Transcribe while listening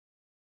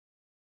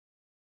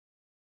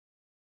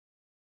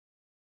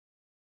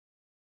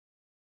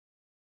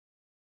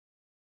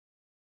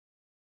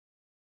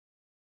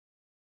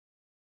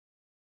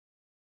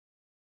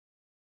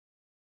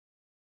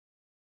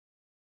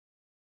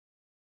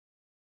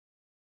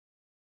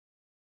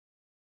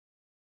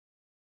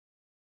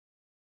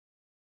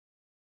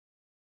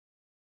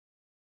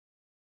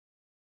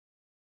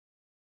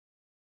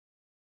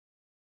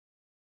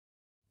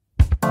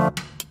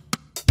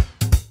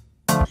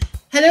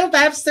Hello,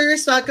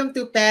 Pepsters! Welcome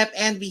to PEP,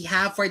 and we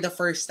have for the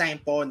first time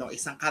po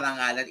isang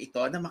karangalan ito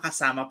na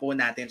makasama po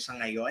natin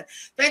siya ngayon.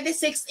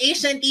 26th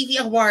Asian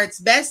TV Awards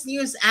Best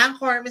News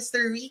Anchor,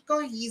 Mr. Rico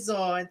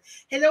Hizon.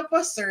 Hello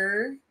po,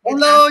 sir.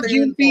 Hello,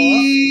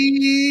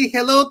 Jimpy!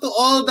 Hello to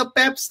all the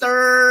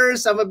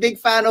Pepsters! I'm a big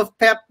fan of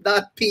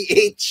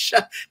PEP.ph.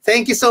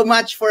 Thank you so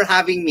much for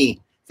having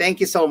me.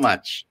 Thank you so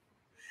much.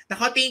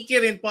 Nako, thank you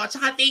rin po.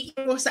 Tsaka thank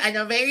you po sa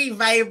very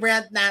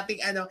vibrant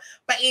nating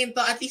painto.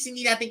 At least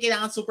hindi natin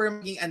kailangan super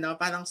maging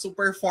parang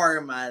super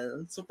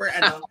formal. Super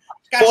casual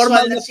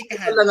formal na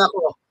chikahan. Formal lang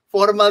ako.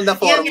 Formal na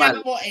formal.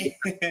 Yan po eh.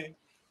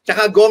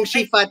 Tsaka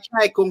gongshi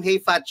fatchay, kung hey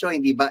fatcho,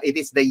 hindi ba? It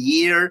is the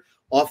year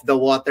of the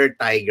water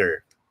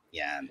tiger.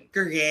 Yan.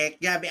 Correct.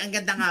 Gabi, ang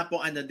ganda nga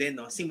po din,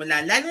 no? Simula,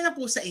 lalo na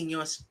po sa inyo,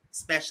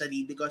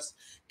 especially because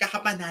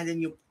kakapanalan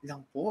nyo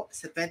lang po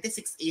sa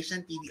 26th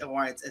Asian TV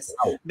Awards as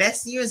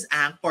Best News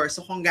Anchor.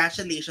 So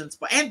congratulations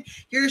po. And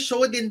your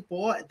show din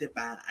po, di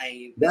ba?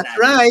 That's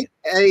right.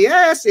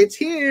 Yes, it's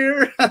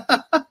here.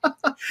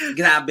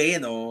 Grabe,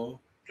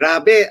 no?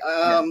 Grabe.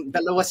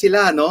 Dalawa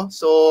sila, no?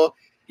 So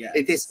yes.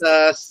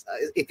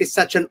 It is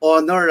such an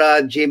honor,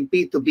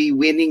 Jimpy, to be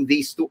winning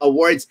these two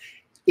awards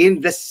in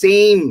the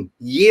same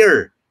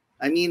year.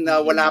 I mean,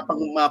 wala pang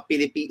mga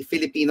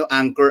Filipino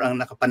anchor ang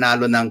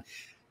nakapanalo ng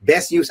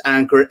Best News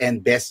Anchor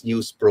and Best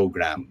News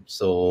Program.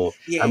 So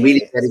yes. I'm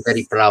really very,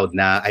 very proud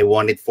na I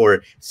won it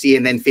for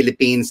CNN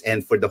Philippines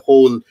and for the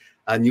whole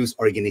news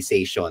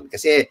organization.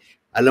 Kasi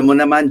alam mo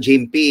naman,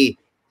 Jimpy,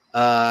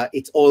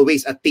 it's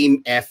always a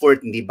team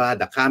effort, hindi ba?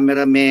 The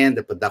cameraman,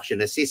 the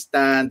production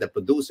assistant, the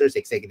producers,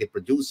 executive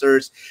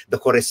producers, the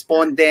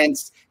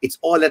correspondents, it's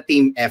all a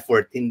team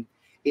effort. In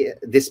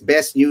this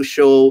Best News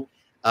Show,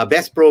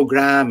 Best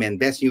Program and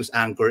Best News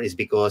Anchor is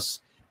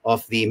because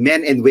of the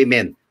men and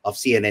women of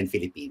CNN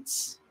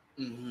Philippines.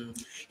 Mm-hmm.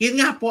 Yun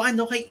nga po,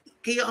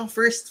 kayo ang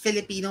first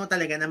Filipino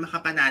talaga na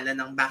makapanalo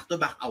ng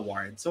back-to-back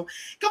award. So,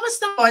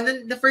 kamusta po,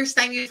 the first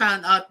time you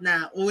found out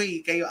na,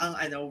 kayo ang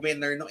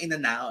winner nung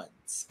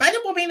in-announce?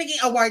 Paano po ba yung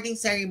naging awarding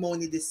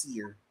ceremony this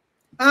year?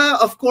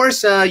 Of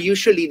course,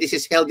 usually this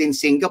is held in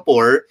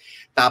Singapore.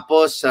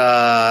 Tapos,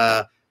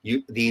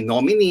 the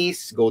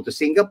nominees go to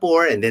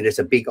Singapore and then there's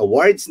a big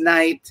awards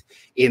night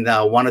in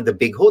one of the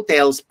big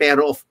hotels.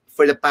 Pero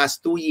for the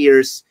past 2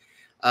 years,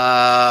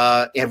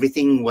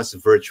 everything was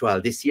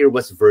virtual. This year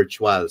was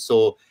virtual.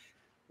 So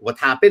what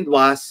happened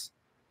was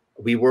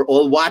we were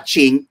all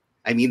watching.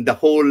 I mean, the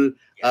whole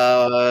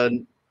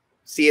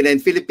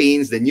CNN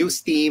Philippines, the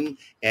news team,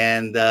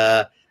 and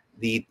the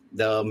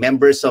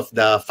members of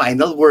the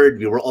Final Word,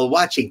 we were all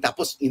watching.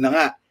 Tapos,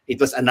 it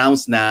was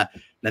announced na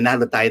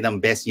nanalo tayo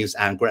ng Best News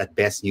Anchor at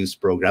Best News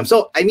Program.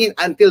 So, I mean,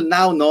 until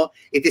now, no,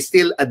 it is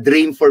still a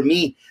dream for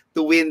me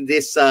to win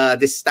this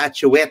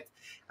statuette.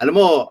 Alam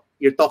mo,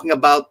 you're talking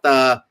about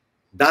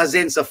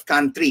dozens of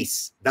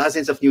countries,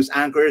 dozens of news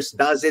anchors,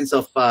 dozens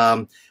of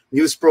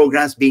news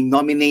programs being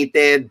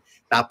nominated,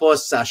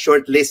 tapos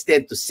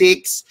shortlisted to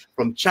 6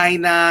 from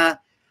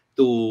China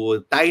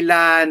to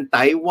Thailand,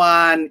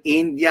 Taiwan,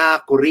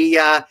 India,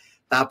 Korea.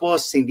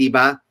 Tapos, hindi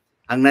ba,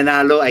 ang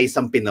nanalo ay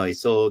isang Pinoy.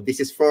 So,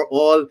 this is for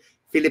all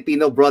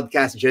Filipino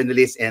broadcast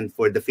journalists and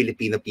for the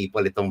Filipino people,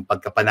 itong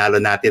pagkapanalo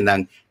natin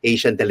ng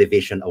Asian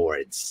Television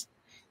Awards.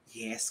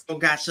 Yes,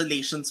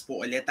 congratulations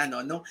po ulit,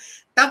 no?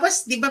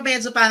 Tapos, di ba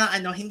medyo parang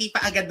hindi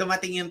pa agad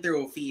dumating yung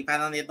trophy.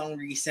 Parang nitong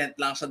recent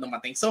lang siya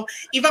dumating. So,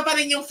 iba pa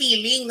rin yung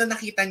feeling na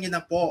nakita nyo na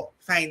po,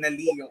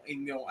 finally, yung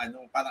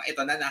inyong parang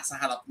ito na, nasa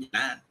harap nyo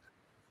na.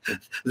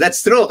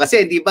 That's true.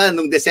 Kasi, di ba,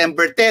 nung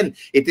December 10,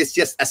 it is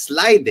just a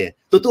slide eh.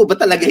 Totoo ba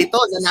talaga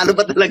ito? Nanalo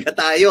ba talaga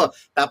tayo?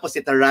 Tapos,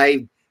 it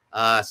arrived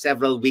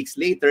several weeks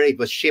later. It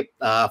was shipped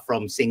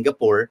from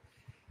Singapore.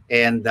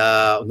 And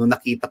nung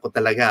nakita ko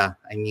talaga,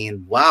 I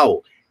mean,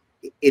 wow.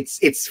 It's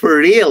for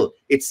real.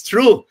 It's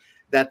true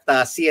that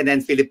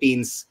CNN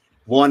Philippines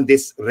won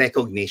this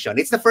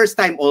recognition. It's the first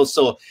time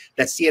also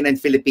that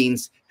CNN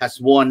Philippines has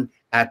won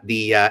at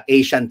the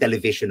Asian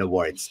Television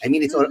Awards. I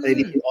mean, it's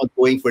already been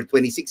ongoing for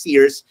 26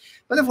 years.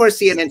 But of course,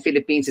 CNN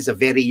Philippines is a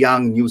very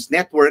young news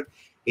network.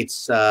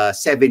 It's 7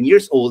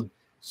 years old.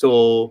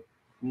 So,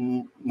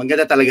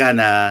 maganda talaga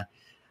na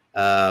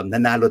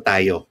nanalo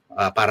tayo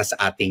para sa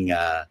ating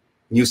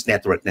news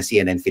network na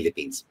CNN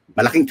Philippines.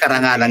 Malaking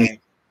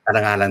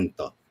karangalan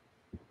to.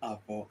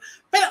 Opo.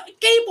 Pero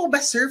kayo po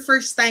ba, sir,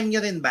 first time nyo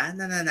rin ba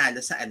na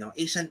nanalo sa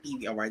Asian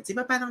TV Awards? Di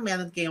ba parang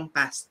meron kayong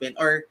past win?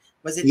 Or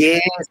was it...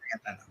 Yes.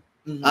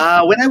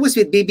 When I was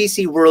with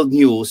BBC World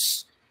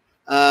News,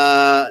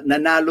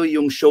 nanalo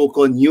yung show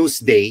ko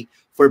Newsday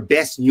for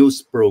Best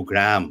News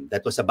Program.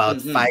 That was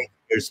about 5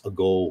 years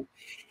ago.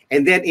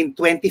 And then in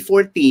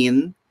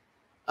 2014,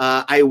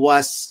 I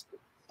was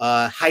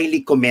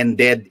highly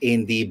commended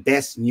in the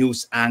Best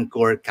News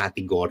Anchor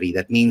category.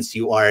 That means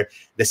you are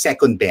the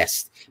second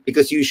best.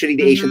 Because usually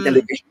the Asian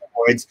Television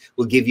Awards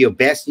will give you a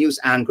Best News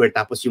Anchor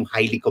tapos yung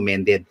highly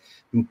commended.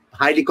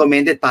 Highly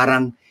commended,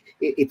 parang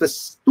it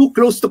was too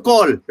close to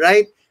call,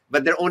 right?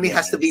 But there only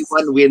has to be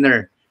one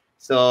winner.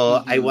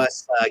 So I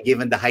was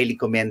given the highly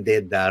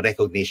commended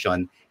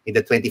recognition in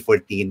the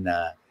 2014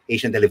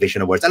 Asian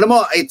Television Awards. Alam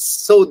mo, it's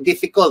so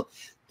difficult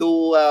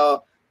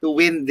to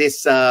win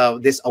this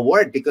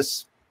award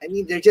because I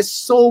mean there are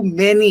just so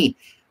many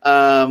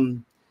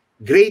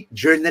great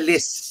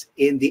journalists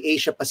in the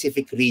Asia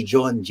Pacific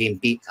region,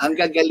 Jimpy. Ang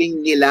gagaling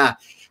nila.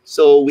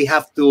 So we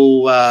have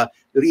to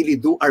really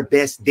do our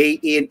best day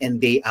in and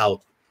day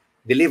out.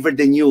 Deliver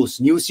the news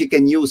you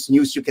can use,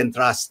 news you can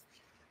trust,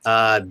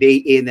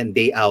 day in and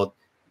day out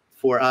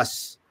for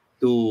us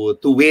to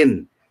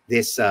win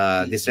this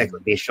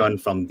recognition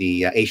from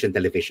the Asian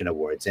Television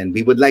Awards. And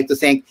we would like to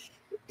thank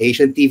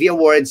Asian TV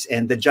Awards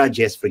and the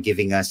judges for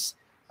giving us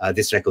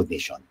this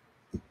recognition.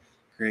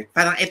 Great.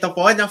 Parang ito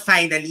po, na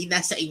finally,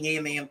 nasa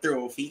inyo na yung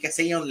trophy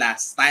kasi yung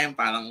last time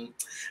parang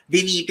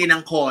biniti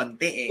ng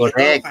konti eh.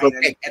 Correct, ito,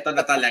 finally, correct. Ito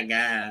na talaga.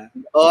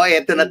 Oh,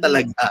 ito na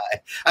talaga.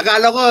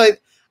 Akala ko,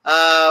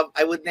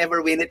 I would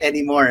never win it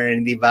anymore,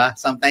 di ba?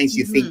 Sometimes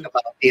you think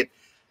about it.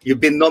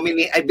 I've been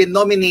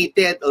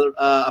nominated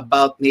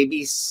about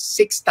maybe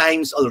 6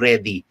 times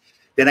already.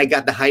 Then I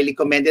got the highly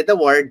commended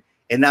award,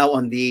 and now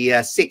on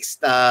the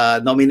 6th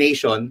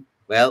nomination,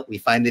 well,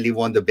 we finally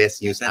won the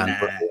Best News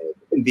Anchor.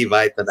 Hindi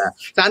ba? Ito na.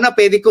 Sana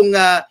pwede kong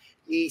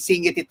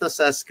isingit ito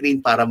sa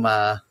screen para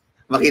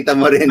makita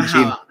mo rin,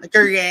 Jim.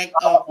 Correct.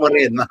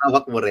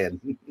 Mahawak mo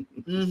rin.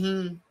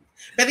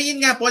 Pero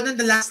yun nga po, nung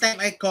the last time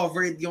I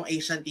covered yung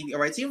Asian TV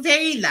Awards, yung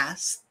very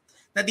last,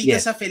 na dito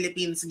sa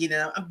Philippines,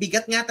 ang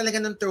bigat nga talaga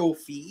ng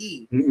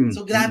trophy.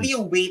 So grabe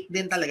yung weight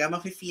din talaga,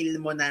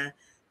 mafe-feel mo na,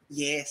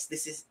 yes,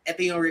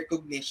 ito yung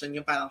recognition,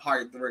 yung parang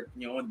hard work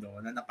nyo, no,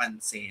 na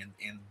napansin.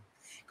 And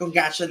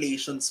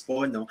congratulations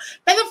po, no?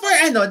 Pero for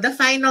the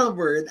final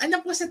word, ano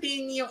po sa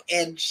tingin niyo yung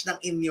edge ng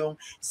inyong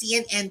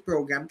CNN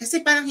program?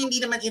 Kasi parang hindi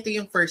naman ito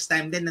yung first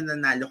time din na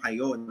nanalo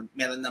kayo.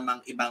 Meron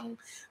namang ibang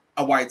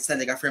awards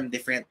talaga from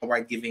different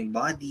award-giving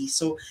bodies.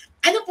 So,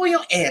 ano po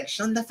yung edge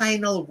on the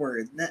final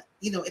word na,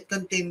 it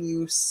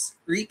continues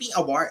reaping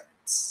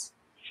awards?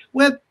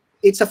 Well,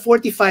 it's a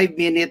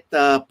 45-minute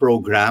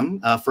program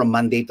from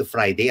Monday to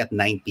Friday at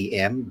 9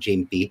 p.m.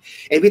 Jimpy.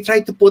 And we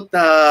try to put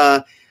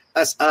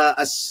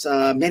as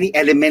many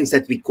elements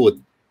that we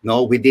could,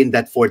 within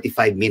that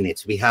 45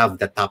 minutes. We have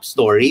the top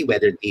story,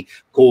 whether it be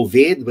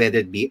COVID, whether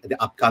it be the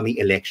upcoming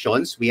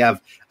elections. We have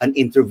an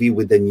interview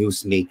with the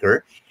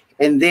newsmaker.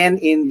 And then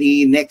in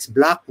the next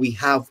block, we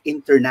have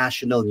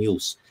international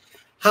news.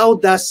 How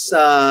does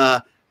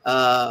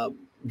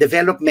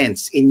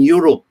developments in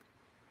Europe,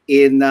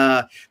 in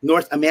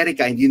North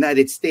America, in the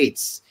United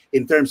States,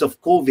 in terms of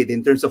COVID,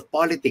 in terms of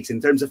politics,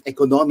 in terms of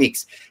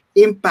economics,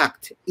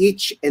 impact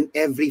each and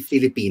every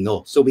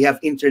Filipino? So we have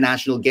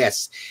international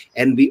guests,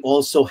 and we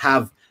also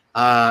have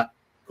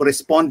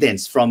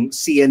correspondents from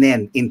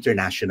CNN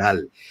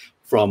International,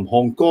 from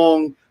Hong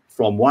Kong,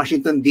 from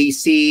Washington,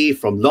 D.C.,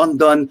 from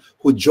London,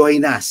 who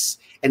join us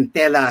and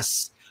tell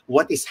us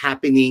what is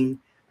happening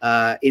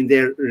in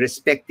their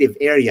respective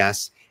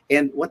areas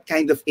and what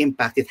kind of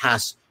impact it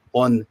has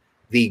on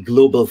the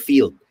global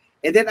field.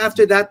 And then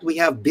after that, we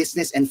have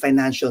business and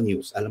financial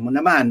news. Alam mo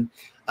naman,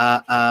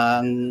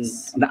 ang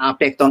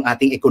naapekto ang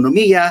ating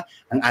ekonomiya,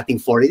 ang ating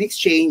foreign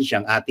exchange,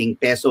 ang ating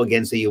peso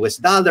against the US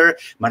dollar.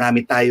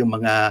 Marami tayong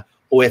mga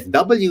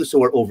OFWs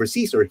who are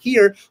overseas or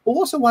here who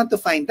also want to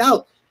find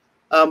out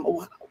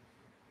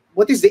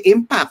what is the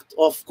impact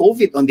of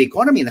COVID on the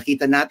economy.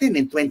 Nakita natin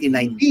in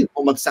 2019,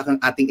 umagsak ang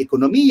ating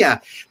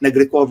ekonomiya.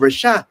 Nag-recover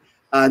siya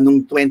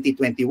noong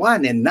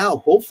 2021. And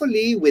now,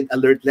 hopefully, with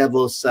alert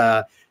levels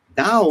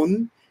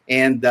down,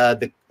 and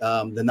the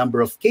number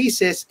of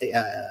cases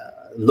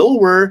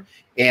lower,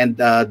 and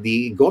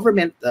the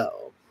government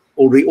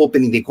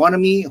reopening the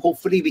economy,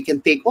 hopefully we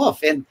can take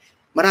off. And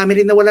marami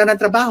rin nawala ng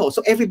trabaho.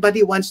 So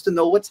everybody wants to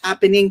know what's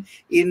happening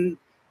in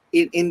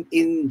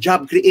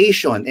job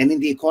creation and in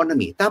the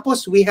economy.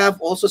 Tapos we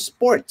have also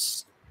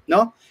sports,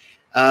 no?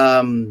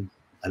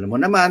 Alam mo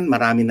naman,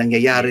 marami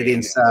nangyayari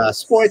rin sa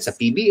sports, sa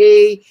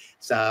PBA,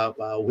 sa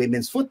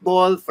women's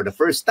football. For the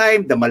first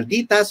time, the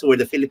Malditas, who are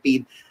the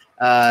Philippine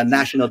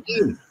national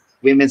team,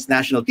 women's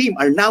national team,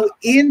 are now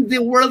in the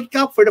World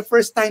Cup for the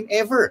first time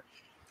ever.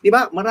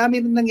 Diba?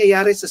 Marami rin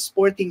nangyayari sa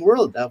sporting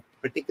world,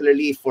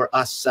 particularly for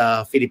us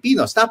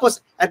Filipinos. Tapos,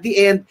 at the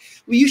end,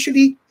 we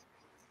usually,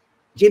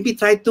 Jimpy,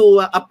 try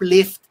to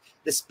uplift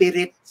the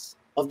spirits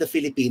of the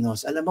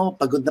Filipinos. Alam mo,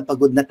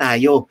 pagod na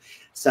tayo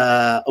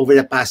over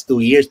the past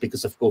 2 years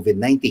because of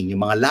COVID-19.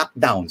 Yung mga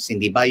lockdowns,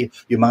 hindi ba?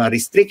 Yung mga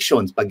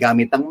restrictions,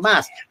 paggamit ng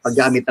mask,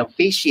 paggamit ng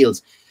face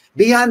shields.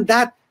 Beyond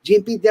that,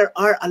 Jimpy, there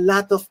are a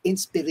lot of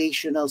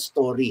inspirational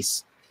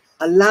stories,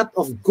 a lot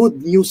of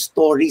good news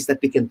stories that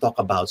we can talk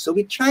about. So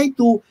we try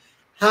to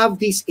have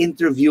these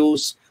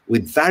interviews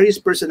with various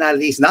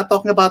personalities, not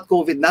talking about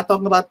COVID, not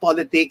talking about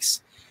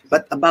politics,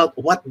 but about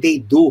what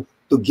they do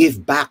to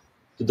give back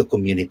to the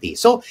community.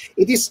 So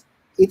it is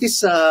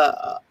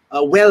a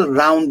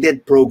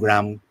well-rounded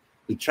program.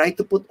 We try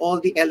to put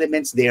all the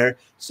elements there,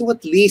 so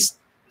at least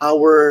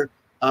our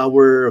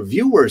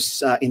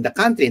viewers in the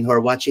country and who are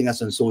watching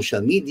us on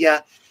social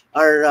media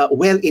are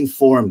well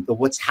informed of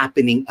what's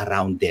happening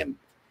around them.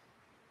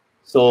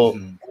 So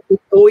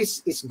it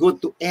always is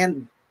good to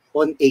end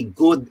on a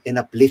good and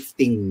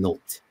uplifting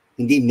note.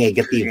 Hindi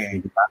negative. Correct.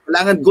 Hindi ba?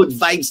 Kailangan good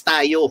vibes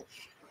tayo.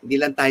 Hindi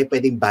lang tayo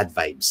pwedeng bad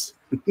vibes.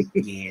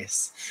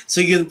 Yes. So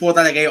yun po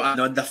talaga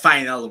yung the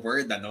final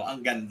word,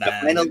 Ang ganda. The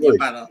final Yun yung word.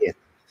 parang, Yes.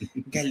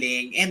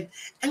 galing. And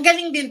ang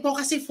galing din po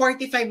kasi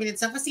 45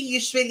 minutes lang. Kasi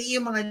usually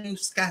yung mga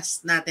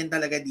newscast natin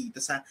talaga dito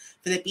sa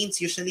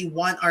Philippines, usually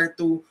 1 hour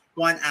to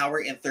 1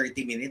 hour and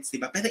 30 minutes, di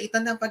ba? Pero ito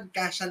na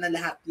pagkasya na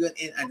lahat yun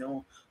in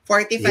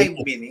 45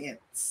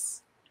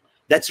 minutes.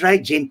 That's right,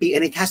 Jimpy.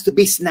 And it has to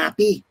be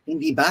snappy,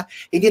 hindi ba?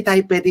 Hindi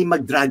tayo pwedeng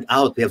mag-drag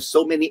out. We have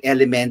so many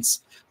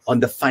elements on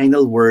the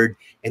final word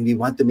and we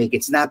want to make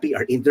it snappy.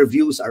 Our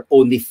interviews are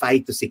only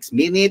 5 to 6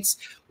 minutes.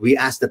 We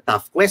ask the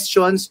tough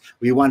questions.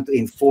 We want to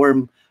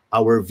inform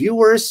our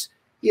viewers,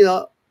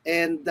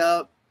 and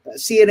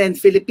CNN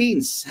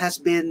Philippines has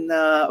been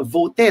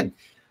voted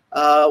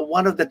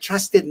one of the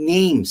trusted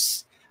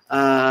names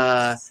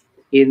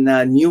in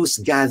news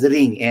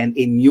gathering and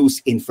in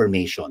news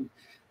information.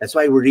 That's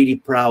why we're really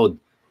proud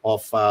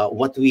of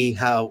what we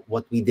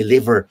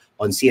deliver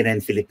on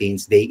CNN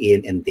Philippines day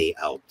in and day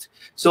out.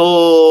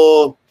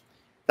 So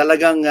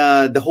talagang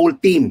the whole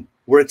team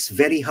works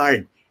very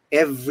hard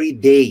every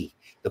day.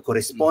 The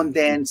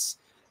correspondents,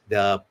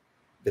 the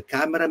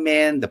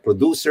cameramen, the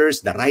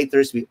producers, the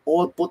writers, we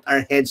all put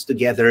our heads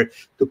together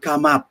to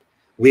come up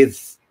with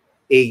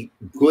a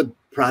good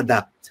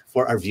product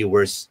for our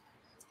viewers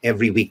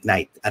every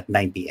weeknight at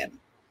 9 p.m.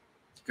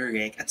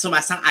 Correct. At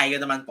sumasang-ayon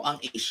naman po ang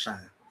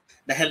Asia.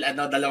 Dahil 2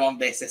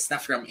 beses na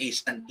from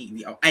Asian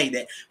TV.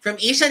 From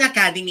Asian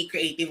Academy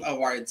Creative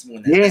Awards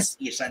muna.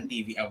 Yes. Asian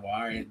TV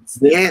Awards.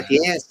 Yes,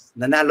 yes.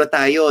 Nanalo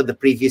tayo the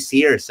previous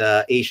year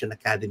sa Asian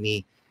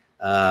Academy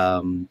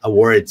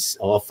Awards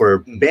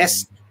for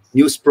Best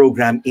News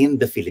Program in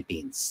the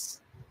Philippines.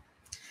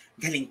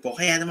 Galing po.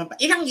 Kaya naman pa.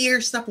 Ilang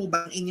years na po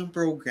ba ang inyong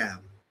program?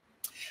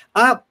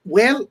 I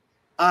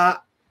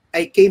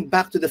came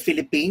back to the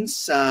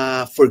Philippines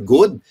for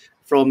good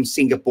from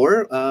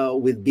Singapore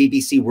with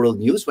BBC World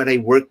News when I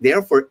worked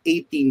there for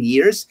 18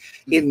 years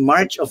in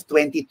March of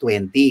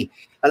 2020.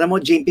 Alam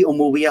mo, Jimpy,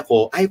 umuwi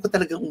ako. Ayaw ko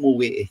talagang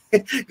umuwi.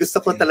 Gusto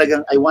ko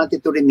talagang, I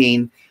wanted to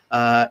remain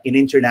in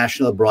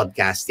international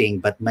broadcasting.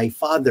 But my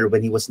father,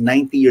 when he was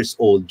 90 years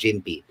old,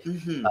 Jimpy,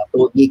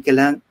 told me,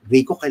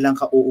 Rico, kailan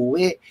ka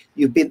uuwi?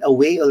 You've been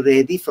away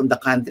already from the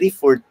country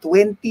for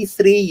 23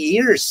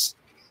 years.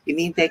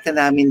 Inihintay ka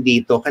namin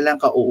dito, kailan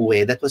ka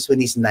uuwi? That was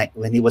when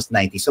he was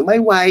 90. So my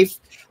wife,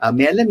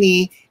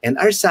 Melanie, and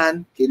our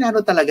son,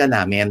 kinano talaga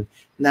namin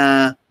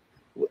na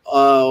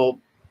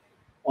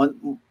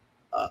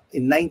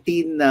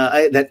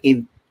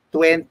in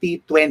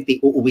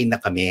 2020 uuwi na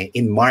kami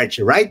in March,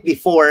 right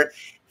before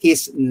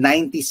his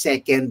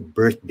 92nd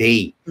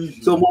birthday.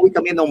 So umuwi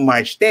kami noong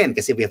March 10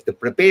 kasi we have to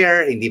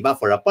prepare, hindi ba,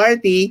 for a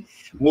party.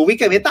 Umuwi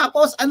kami.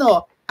 Tapos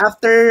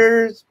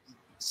after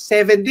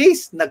 7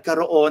 days,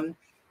 nagkaroon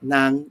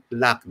ng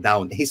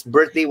lockdown. His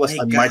birthday was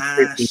on March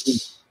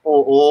 13.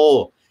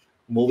 Oo.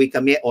 Umuwi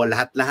kami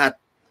lahat-lahat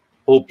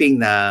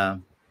hoping na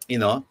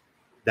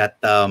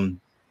that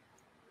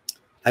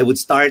I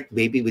would start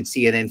maybe with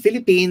CNN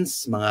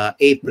Philippines mga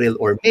April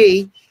or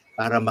May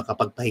para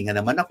makapagpahinga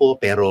naman ako,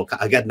 pero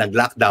kaagad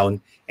nag-lockdown.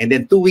 And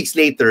then 2 weeks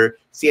later,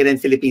 CNN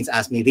Philippines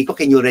asked me, Rico,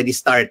 can you already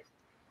start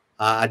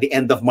at the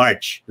end of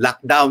March?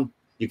 Lockdown,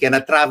 you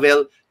cannot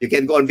travel, you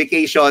can go on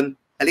vacation.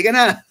 Halika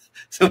na.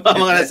 So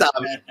mga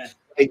nasabi.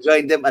 I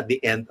joined them at the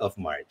end of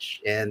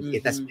March, and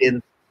it has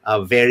been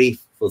a very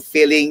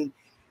fulfilling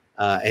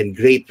and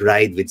great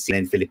ride with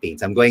CNN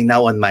Philippines. I'm going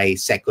now on my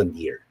 2nd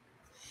year.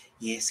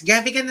 Yes,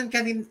 grabe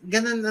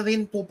ganun na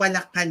rin po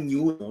pala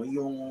kanyo,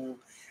 yung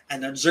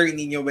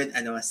journey nyo with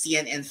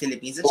CNN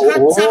Philippines. At saka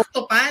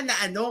sakto pa na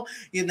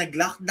yung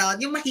nag-lockdown,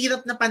 yung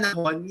mahirap na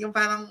panahon, yung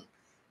parang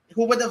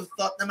who would have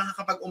thought na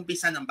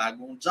makakapag-umpisa ng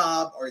bagong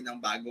job or ng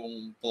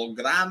bagong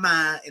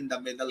programa in the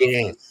middle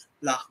of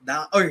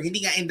lockdown, or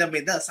hindi nga in the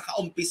middle, sa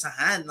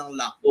kaumpisahan ng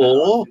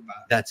lockdown. Diba?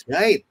 That's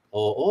right.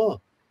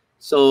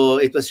 So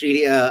it was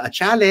really a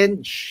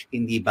challenge,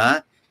 hindi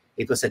ba?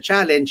 It was a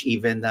challenge.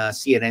 Even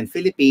CNN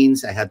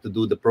Philippines, I had to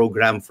do the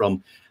program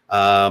from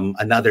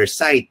another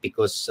site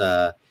because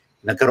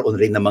nagkaroon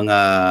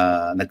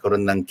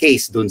ng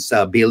case dun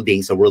sa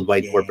building sa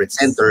Worldwide Corporate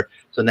Center.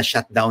 So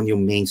na-shut down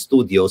yung main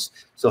studios.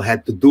 So I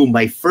had to do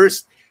my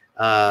first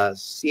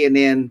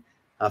CNN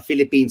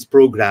Philippines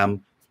program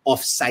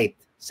off-site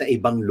sa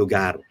ibang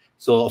lugar.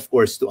 So of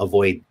course to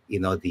avoid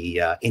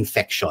the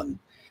infection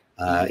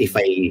if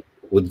I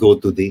would go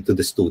to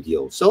the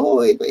studio.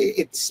 So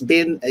it's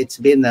been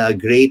a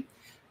great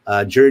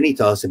journey. It's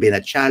also been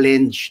a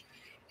challenge,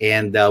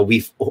 and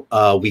we've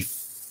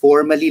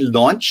formally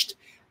launched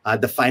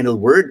the final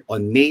word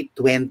on May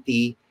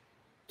 20,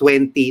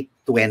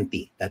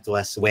 2020. That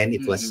was when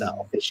it was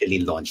officially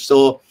launched.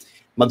 So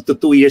magto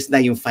 2 years na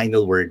yung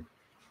final word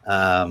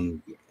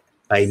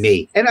by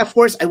May. And of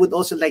course, I would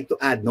also like to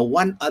add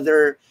one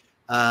other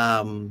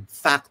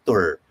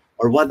factor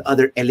or one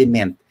other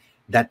element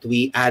that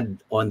we add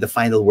on the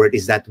final word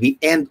is that we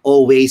end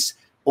always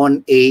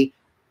on a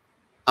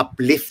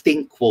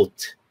uplifting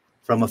quote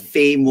from a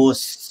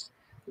famous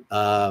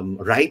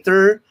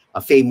writer,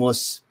 a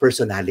famous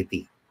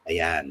personality.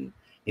 Ayan.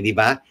 Hindi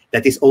ba?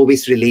 That is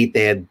always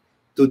related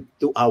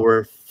to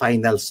our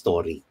final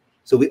story.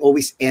 So we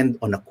always end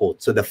on a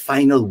quote. So the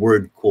final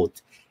word quote.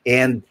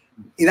 And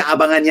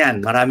inaabangan yan.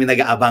 Marami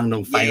nag-aabang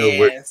nung final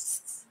word.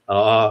 Yes.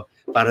 Oo.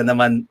 Para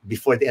naman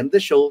before the end of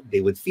the show,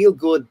 they would feel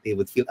good, they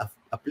would feel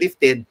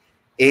uplifted,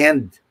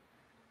 and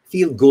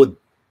feel good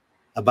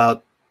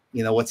about,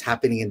 you know, what's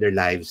happening in their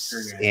lives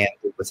and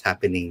what's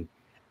happening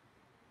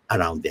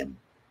around them.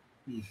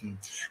 Mm-hmm.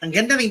 Ang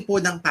ganda rin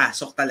po ng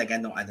pasok talaga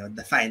nung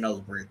the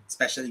final word,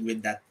 especially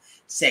with that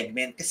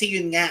segment. Kasi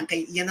yun nga,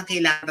 yan ang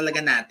kailangan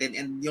talaga natin,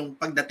 and yung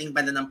pagdating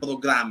pala ng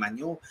programa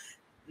nyo,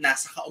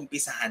 nasa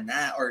kaumpisahan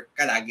na or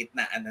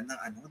kalagitnaan na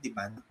ng di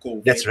ba, ng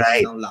COVID. That's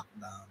right. Ng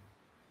lockdown.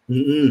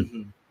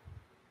 Mm-hmm.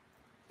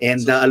 And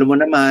so, alam mo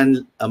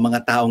naman, ang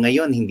mga tao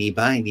ngayon, hindi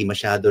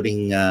masyado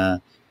ring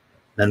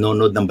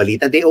nanonood ng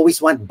balita. They always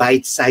want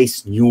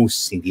bite-sized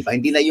news, hindi ba?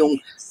 Hindi na yung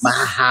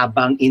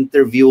mahahabang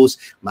interviews,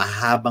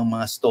 mahahabang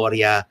mga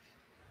storya.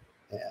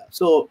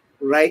 So,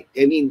 right,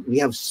 I mean,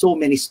 we have so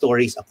many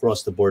stories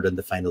across the board on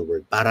the final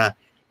word. Para,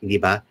 hindi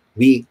ba?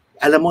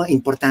 Alam mo,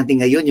 importante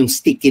ngayon yung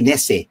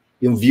stickiness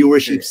yung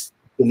viewership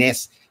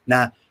stickiness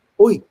na,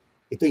 uy,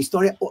 ito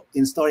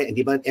yung story,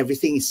 hindi ba?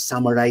 Everything is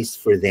summarized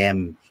for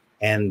them.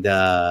 And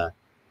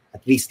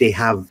at least they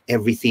have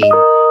everything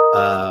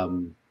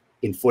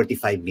in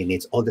 45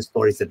 minutes, all the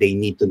stories that they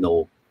need to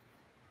know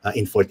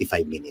in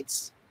 45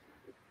 minutes.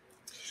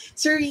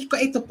 Sir Rico,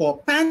 ito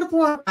po, paano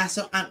po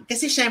pasok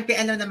kasi syempre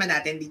alam naman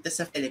natin dito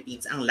sa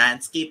Philippines, ang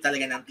landscape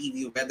talaga ng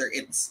TV, whether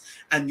it's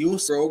a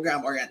news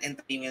program or an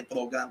entertainment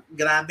program,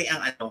 grabe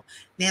ang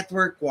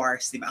network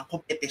wars, di ba? Ang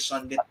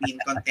competition between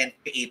content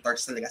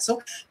creators talaga. So,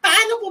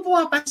 paano po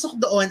pumapasok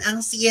doon ang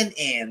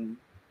CNN?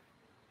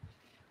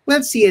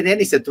 Well,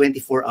 CNN is a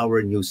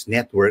 24-hour news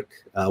network.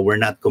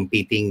 We're not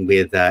competing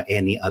with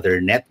any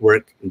other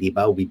network, di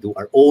ba? We do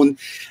our own.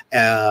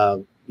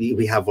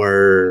 We have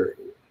our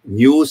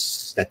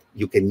news that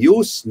you can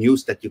use,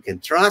 news that you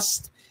can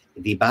trust,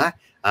 di ba?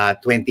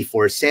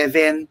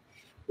 24/7.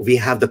 We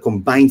have the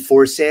combined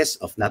forces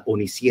of not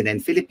only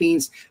CNN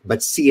Philippines,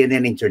 but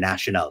CNN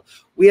International.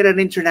 We are an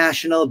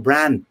international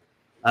brand,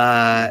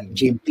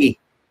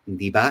 Jimpy,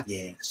 di ba?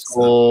 Yes.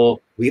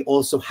 So we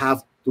also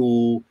have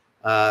to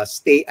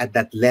stay at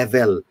that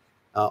level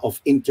of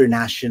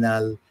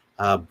international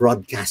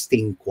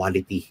broadcasting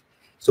quality.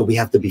 So we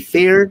have to be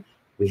fair,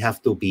 we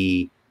have to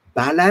be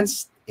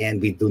balanced,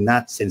 and we do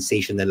not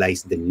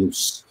sensationalize the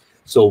news.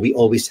 So we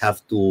always have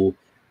to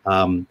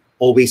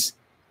always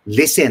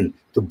listen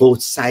to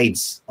both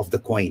sides of the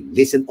coin.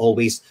 Listen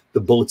always to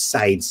both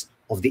sides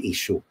of the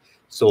issue.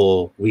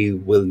 So we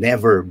will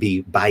never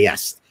be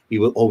biased. We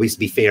will always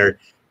be fair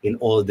in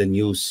all the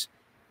news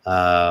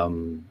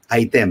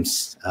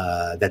items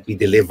that we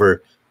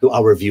deliver to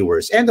our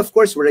viewers. And of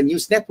course, we're a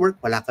news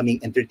network. Wala kaming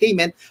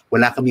entertainment.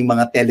 Wala kaming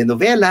mga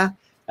telenovela.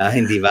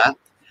 Hindi ba?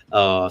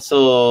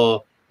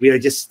 So we are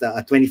just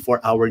a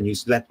 24-hour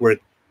news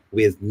network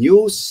with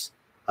news,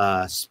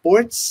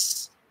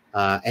 sports,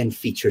 and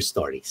feature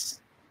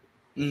stories.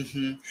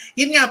 Mm-hmm.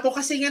 Yun nga po,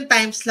 kasi yung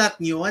time slot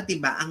nyo, di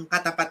ba, ang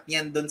katapat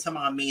niyan doon sa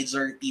mga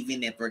major TV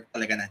network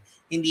talaga na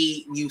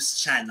hindi news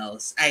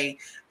channels, ay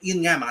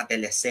yun nga, mga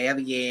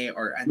teleserye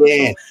or ano.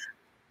 Yeah. So,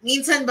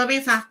 minsan ba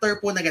may factor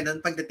po na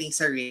ganun pagdating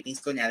sa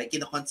ratings? Kunyari,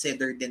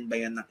 kino-consider din ba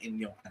yun ng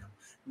inyong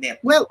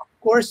network? Well, of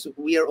course,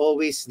 we are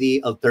always the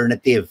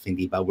alternative,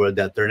 hindi ba? We're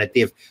the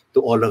alternative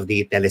to all of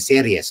the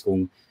teleseries.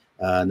 Kung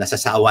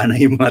nasasawa na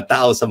yung mga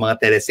tao sa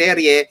mga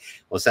teleserye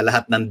o sa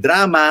lahat ng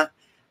drama,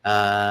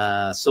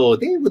 so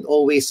they would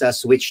always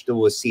switch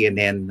to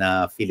CNN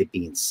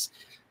Philippines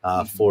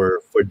for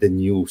the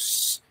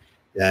news.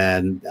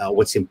 And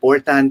what's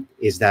important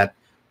is that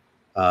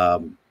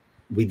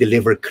we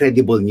deliver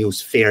credible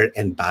news, fair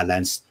and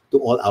balanced to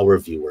all our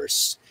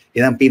viewers.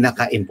 Yan ang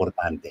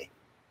pinaka-importante.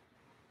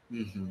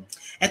 Mm-hmm.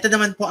 Ito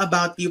naman po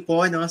about you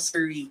po, no,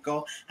 Sir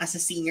Rico, as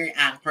a senior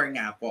anchor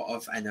nga po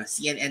of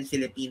CNN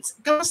Philippines.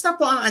 Kamusta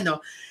po ang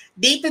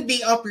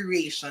day-to-day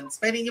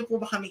operations? Pwede niyo po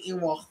ba kaming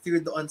i-walk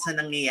through doon sa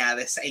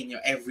nangyayari sa inyo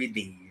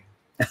everyday?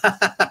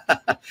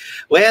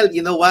 Well,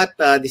 you know what?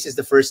 This is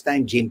the first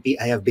time,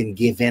 Jimpy, I have been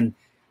given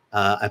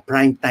a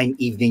primetime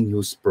evening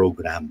news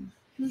program.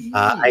 Mm-hmm.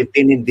 I've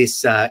been in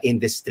this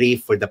industry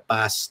for the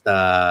past,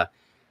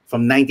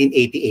 from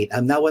 1988.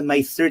 I'm now on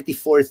my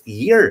 34th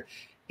year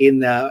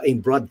in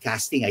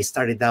broadcasting. I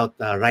started out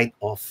right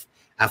off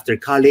after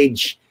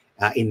college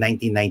in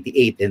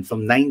 1998, and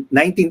from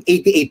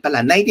 1988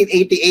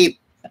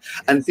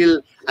 until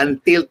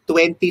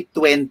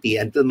 2020,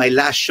 until my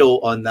last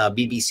show on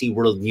BBC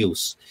World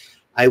News,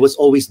 I was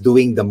always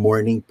doing the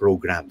morning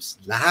programs.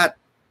 Lahat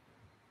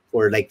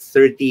for like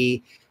 32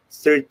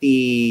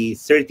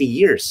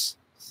 years,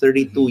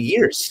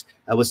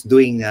 I was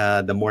doing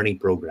the morning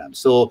program.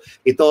 So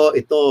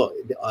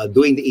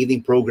doing the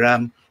evening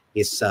program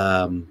is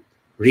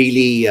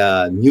really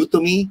new to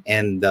me,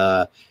 and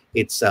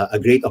it's a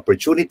great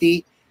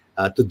opportunity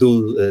to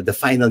do the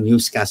final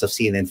newscast of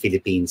CNN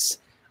Philippines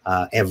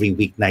every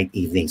weeknight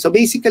evening. So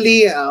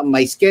basically,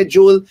 my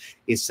schedule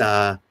is,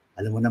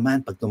 alam mo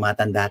naman, pag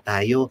tumatanda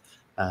tayo,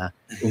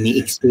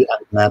 umiiksi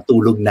ang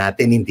tulog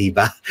natin, hindi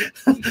ba?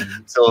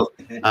 So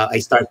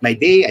I start my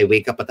day, I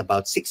wake up at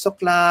about 6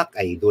 o'clock,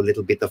 I do a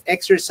little bit of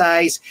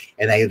exercise,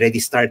 and I already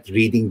start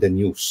reading the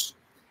news.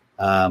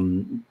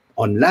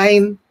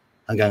 Online,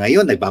 hanggang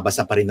ngayon,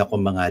 nagbabasa pa rin ako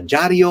mga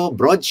dyaryo,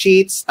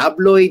 broadsheets,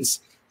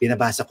 tabloids,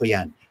 binabasa ko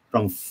yan.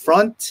 From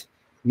front,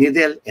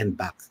 middle, and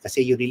back.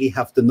 Kasi you really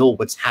have to know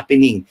what's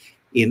happening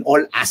in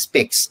all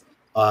aspects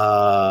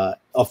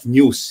of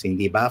news,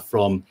 hindi ba?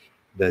 From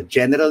the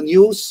general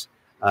news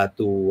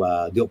to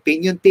the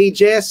opinion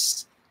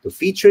pages, to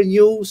feature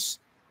news,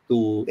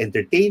 to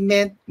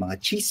entertainment, mga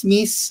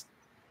chismis,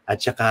 at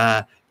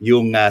saka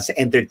yung sa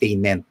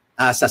entertainment,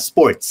 sa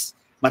sports.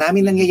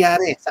 Maraming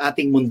nangyayari sa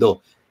ating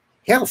mundo.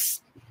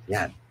 Health,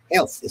 yan.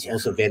 Health is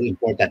also very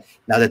important.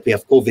 Now that we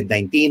have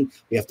COVID-19,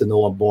 we have to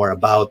know more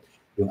about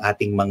yung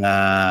ating mga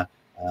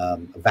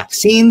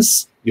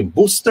vaccines, yung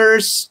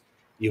boosters,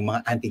 yung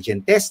mga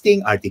antigen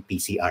testing,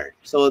 RT-PCR.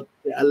 So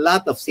a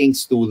lot of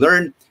things to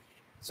learn.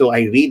 So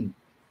I read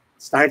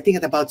starting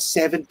at about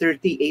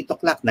 7:30, 8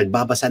 o'clock,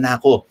 nagbabasa na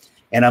ako.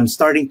 And I'm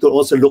starting to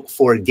also look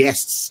for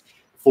guests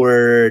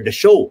for the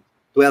show.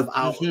 12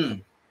 hours.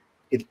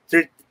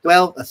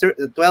 12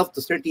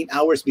 to 13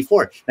 hours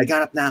before,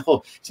 naghanap na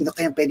ako. Sino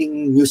kayang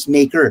pwedeng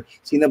newsmaker?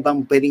 Sino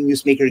bang pwedeng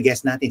newsmaker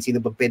guest natin?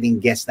 Sino bang pwedeng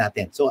guest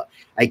natin? So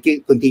I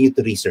continue to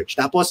research.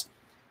 Tapos,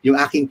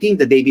 yung aking team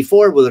the day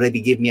before will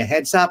already give me a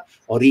heads up.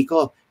 O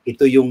Rico,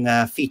 ito yung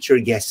feature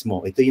guest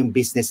mo. Ito yung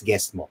business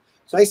guest mo.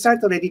 So I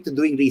start already to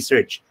doing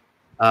research.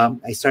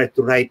 I start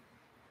to write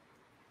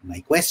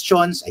my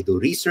questions. I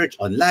do research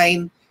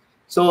online.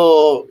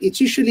 So it's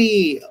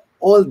usually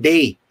all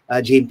day,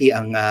 Jimpy,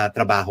 ang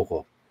trabaho ko.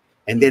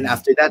 And then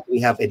after that, we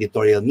have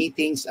editorial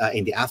meetings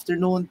in the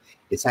afternoon,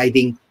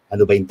 deciding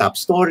ano ba yung top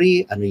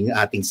story, ano yung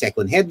ating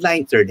second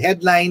headline, third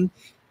headline,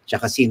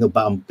 tsaka sino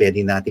ba ang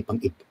pwede natin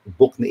pang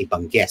book na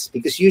ibang guest.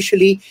 Because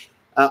usually,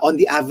 on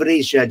the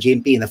average,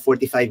 Jimpy, in a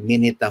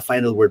 45-minute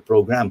final word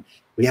program,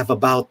 we have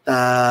about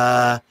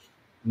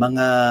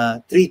mga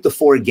 3 to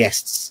 4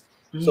 guests.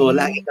 So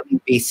lagi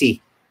kami busy.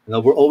 You know,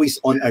 we're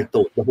always on our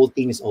toes. The whole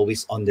team is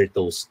always on their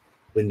toes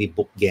when we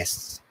book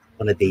guests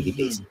on a daily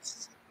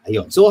basis.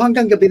 Ayun. So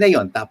hanggang gabi na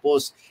yon.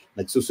 Tapos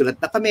nagsusulat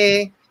na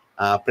kami,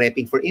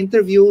 prepping for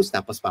interviews,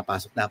 tapos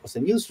papasok na ako sa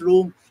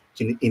newsroom,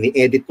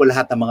 ini-edit ko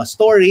lahat ng mga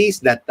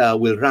stories that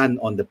will run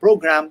on the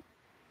program.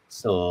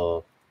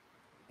 So,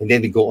 and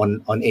then we go on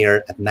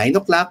air at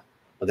 9 o'clock.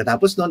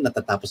 Pagkatapos nun,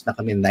 natatapos na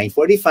kami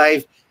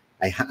 9:45.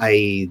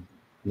 I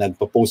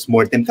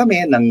nagpo-postmortem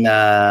kami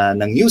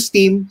ng news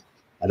team.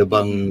 Ano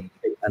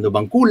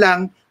bang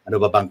kulang? Ano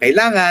ba bang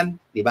kailangan?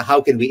 Di ba?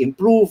 How can we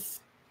improve?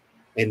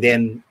 And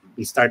then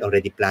we start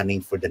already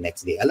planning for the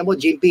next day. Alam mo,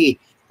 Jimpy,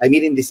 I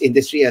mean, in this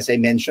industry, as I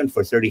mentioned,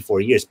 for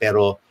 34 years,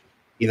 pero,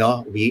 you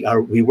know, we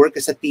work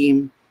as a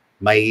team.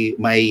 My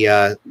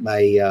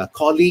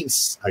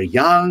colleagues are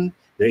young,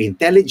 they're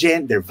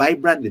intelligent, they're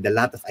vibrant with a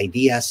lot of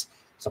ideas.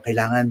 So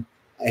kailangan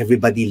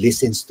everybody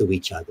listens to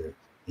each other.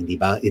 Hindi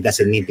ba? It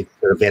doesn't mean if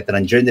you're a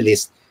veteran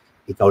journalist,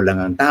 ikaw lang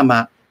ang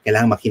tama.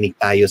 Kailangan makinig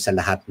tayo sa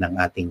lahat ng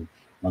ating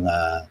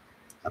mga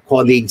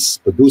colleagues,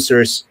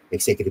 producers,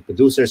 executive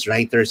producers,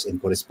 writers,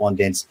 and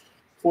correspondents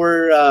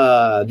for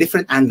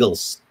different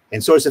angles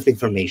and source of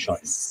information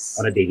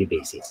on a daily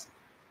basis.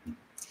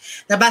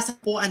 Nabasa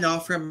po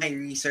from my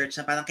research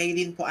na parang kayo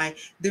din po ay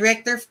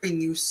Director for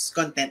News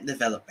Content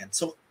Development.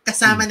 So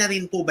kasama na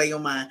rin po ba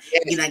yung mga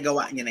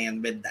ginagawa niyo na yan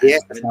with that?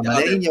 Yes, kasama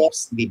na rin yun.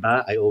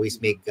 Diba? I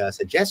always make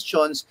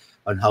suggestions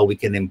on how we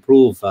can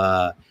improve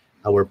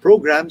our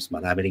programs.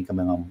 Marami rin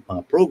kami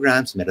mga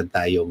programs. Meron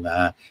tayong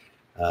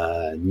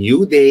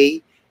New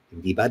Day,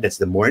 di ba? That's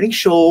the morning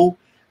show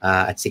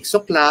at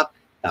 6 o'clock.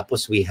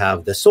 Tapos we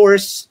have The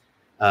Source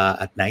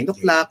at 9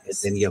 o'clock. And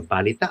then you have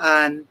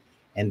Balitaan.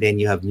 And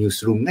then you have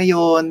Newsroom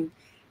ngayon.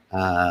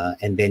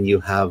 And then you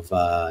have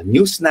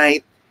News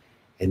Night.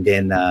 And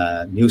then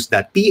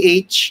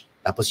News.ph.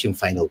 Tapos yung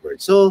final word.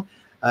 So,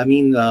 I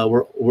mean,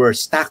 we're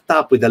stacked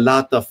up with a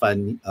lot of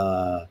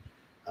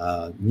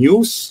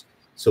news.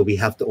 So we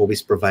have to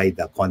always provide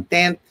the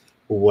content,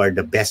 who are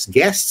the best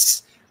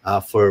guests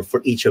for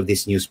each of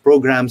these news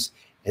programs,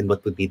 and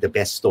what would be the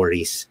best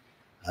stories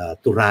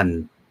to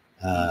run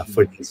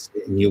for these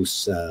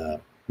news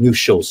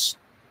shows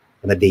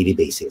on a daily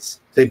basis.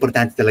 So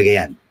importante talaga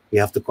yan. We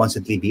have to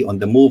constantly be on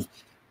the move.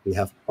 We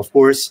have, of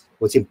course,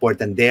 what's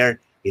important there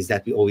is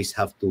that we always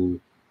have to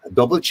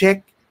double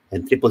check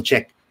and triple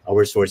check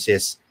our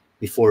sources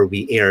before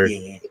we air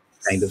this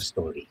kind of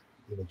story.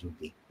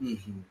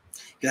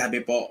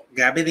 Grabe po.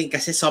 Grabe din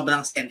kasi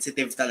sobrang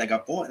sensitive talaga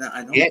po ng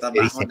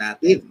trabaho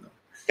natin.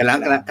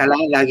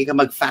 Kailangan lagi ka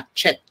mag-fact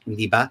check,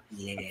 hindi ba?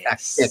 Yes.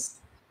 Fact check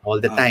all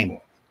the time.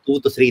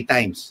 2 to 3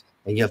 times.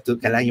 And you have to,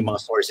 kailangan yung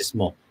mga sources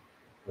mo.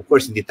 Of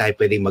course, hindi tayo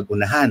pwedeng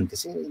mag-unahan.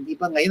 Kasi hindi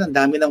ba ngayon, ang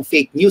dami ng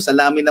fake news, ang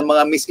dami ng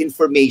mga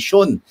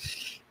misinformation.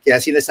 Kaya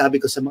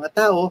sinasabi ko sa mga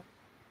tao,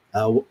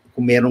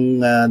 kung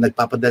merong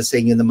nagpapadala sa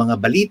inyo ng mga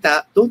balita,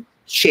 don't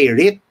share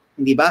it.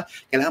 hindi ba?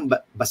 Kailangan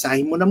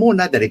basahin mo na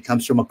muna that it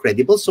comes from a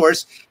credible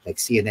source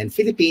like CNN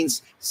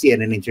Philippines,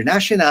 CNN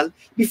International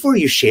before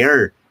you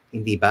share,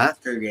 hindi ba?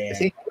 Correct.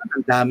 Kasi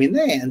ang dami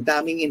na ang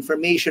daming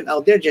information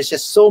out there. Just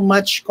so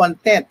much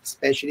content,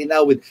 especially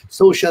now with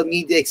social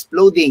media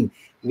exploding,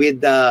 with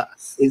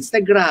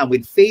Instagram,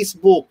 with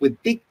Facebook, with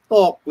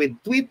TikTok, with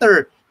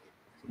Twitter.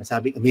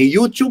 Masabi, may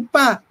YouTube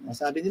pa.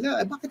 Masabi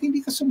nila, bakit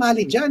hindi ka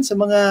sumali dyan sa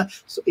mga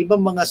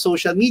ibang mga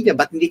social media?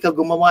 Ba't hindi ka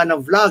gumawa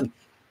ng vlog?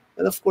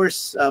 Well, of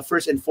course,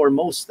 first and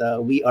foremost,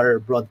 we are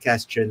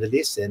broadcast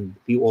journalists and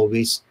we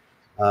always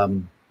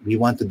we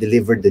want to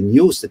deliver the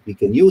news that we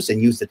can use and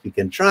news that we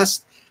can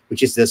trust,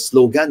 which is the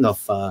slogan of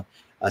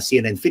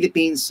CNN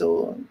Philippines.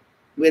 So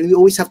when we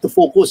always have to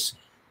focus,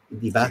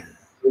 di ba?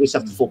 We always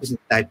have to focus.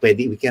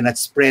 We cannot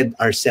spread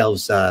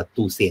ourselves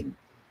too thin.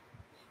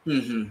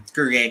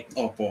 Correct.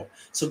 Opo.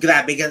 So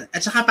grabe.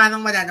 At saka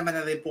parang wala naman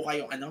na rin po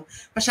kayong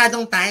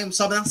masyadong time.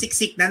 Sobrang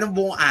siksik na ng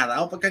buong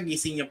araw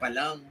pagkagising nyo pa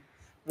lang.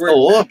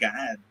 Work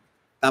agad.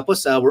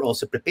 Tapos we're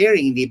also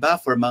preparing, di ba,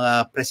 for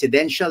mga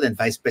presidential and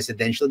vice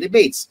presidential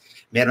debates.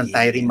 Meron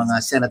tayo rin mga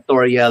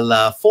senatorial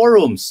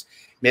forums.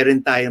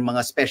 Meron tayong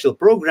mga special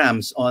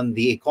programs on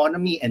the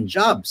economy and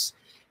jobs.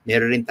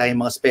 Meron rin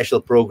tayong mga special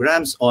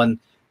programs on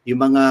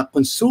yung mga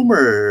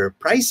consumer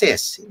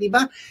prices. Di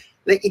ba?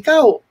 Like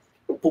ikaw,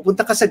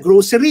 pupunta ka sa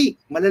grocery,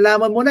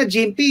 malalaman mo na,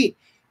 Jimpy,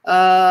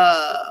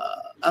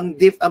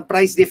 ang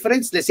price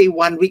difference, let's say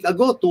 1 week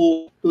ago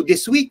to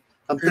this week,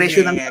 ang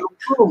presyo ng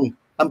talong,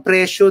 ang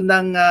presyo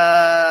ng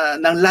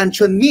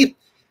luncheon meat,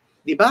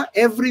 di ba?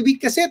 Every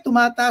week kasi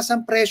tumataas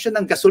ang presyo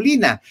ng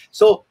gasolina.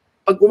 So,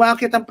 pag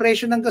umakit ang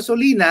presyo ng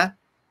gasolina,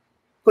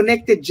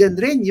 connected dyan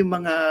rin yung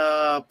mga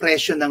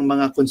presyo ng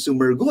mga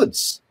consumer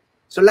goods.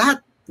 So,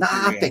 lahat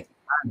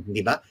na-affectan,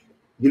 di ba?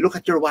 You look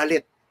at your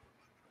wallet.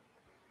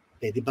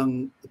 Pwede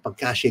bang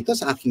ipag-cash ito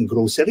sa aking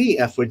grocery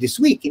for this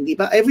week? Hindi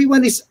ba?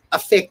 Everyone is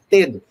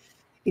affected.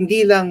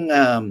 Hindi lang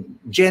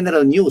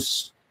general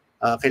news.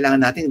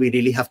 Kailangan natin, we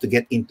really have to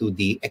get into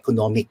the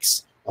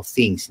economics of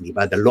things. Hindi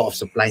ba? The law of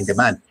supply and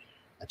demand.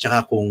 At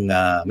saka kung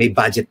may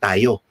budget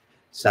tayo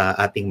sa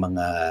ating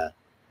mga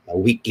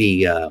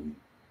weekly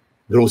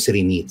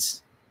grocery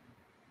needs.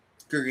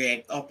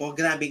 Correct. Opo,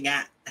 grabe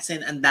nga. As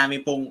in, ang dami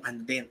pong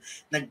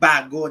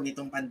nagbago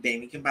nitong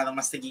pandemic. Yung parang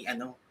mas naging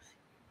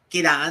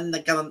kailangan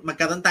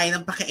magkaroon tayo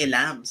ng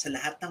pakialam sa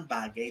lahat ng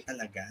bagay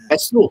talaga.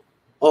 That's true.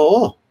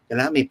 Oo.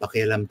 Kailangan may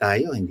pakialam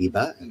tayo, hindi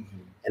ba?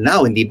 And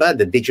now, hindi ba,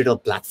 the digital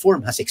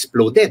platform has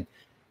exploded.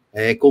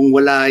 Kung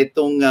wala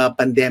itong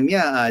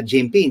pandemya,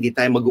 Jimpy, hindi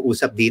tayo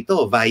mag-uusap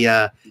dito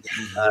via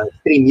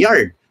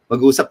StreamYard.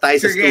 Mag-uusap tayo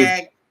sa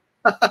studio.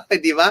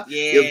 Di ba?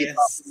 Yes. You'll be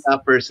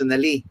talking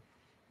personally.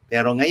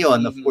 Pero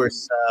ngayon, of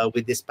course,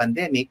 with this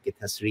pandemic, it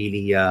has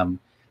really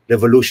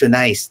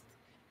revolutionized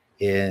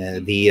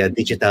the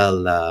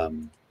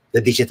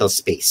digital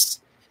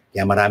space.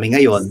 Kaya marami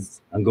ngayon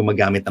ang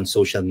gumagamit ng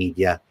social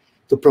media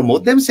to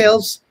promote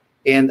themselves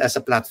and as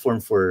a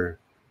platform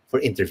for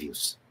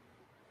interviews.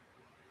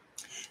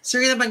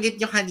 Sir, nabanggit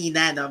nyo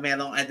kanina,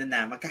 merong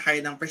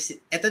magkakaroon ng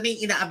ito na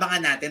yung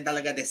inaabangan natin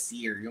talaga this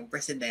year, yung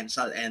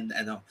presidential and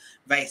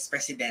vice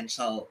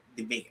presidential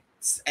debates.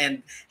 And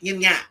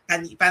yun nga,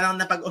 parang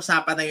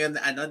napag-usapan na yun,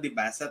 di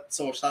ba, sa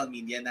social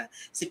media na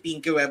si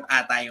Pinky Web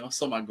ata yung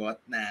sumagot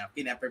na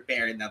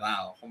pinaprepare na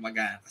raw.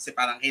 Kumaga, kasi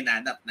parang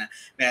hinanap na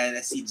meron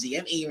na si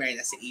GMA,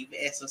 meron na si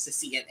ABS, so si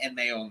CNN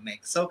na yung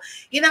next. So,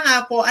 yun na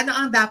nga po, ano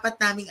ang dapat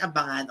naming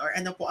abangan or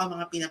ano po ang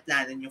mga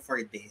pinaplano nyo for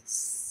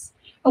this?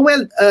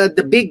 Well,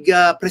 the big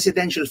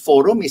presidential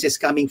forum is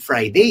coming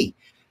Friday,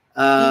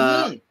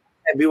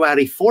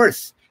 February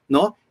 4th,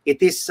 no? It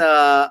is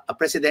a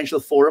presidential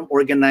forum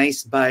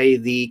organized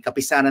by the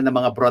Kapisanan ng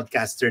mga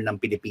broadcaster ng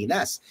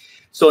Pilipinas.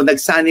 So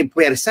nagsanib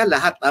puwersa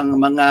lahat ang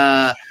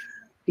mga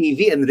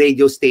TV and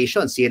radio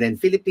stations,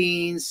 CNN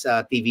Philippines,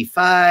 TV5,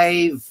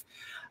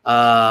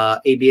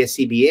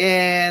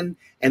 ABS-CBN,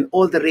 and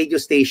all the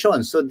radio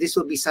stations. So this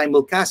will be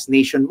simulcast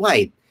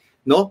nationwide,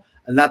 no?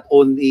 Not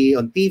only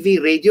on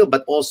TV, radio,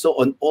 but also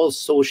on all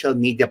social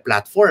media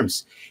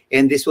platforms.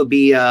 And this will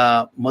be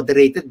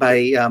moderated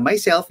by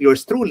myself,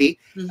 yours truly,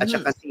 at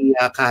saka si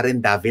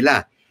Karen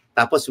Davila.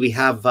 Tapos we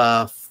have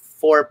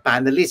 4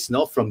 panelists,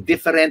 no, from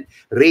different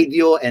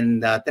radio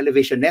and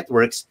television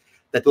networks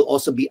that will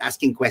also be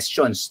asking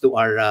questions to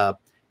our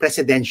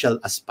presidential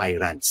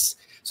aspirants.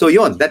 So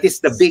yun, that is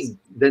the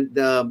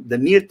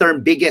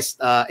near-term biggest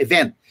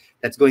event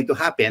that's going to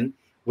happen,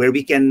 where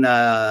we can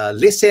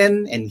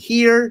listen and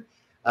hear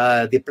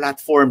the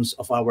platforms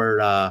of our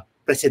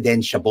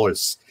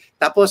presidentiables.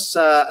 Tapos,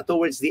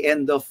 towards the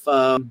end of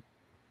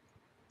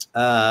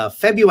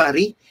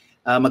February,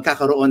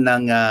 magkakaroon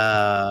ng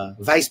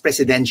vice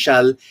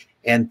presidential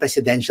and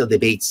presidential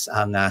debates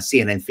ang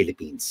CNN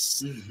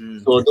Philippines.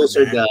 So those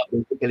are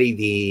basically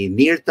the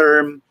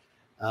near-term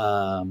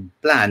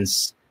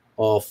plans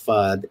of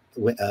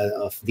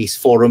these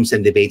forums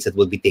and debates that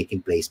will be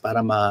taking place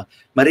para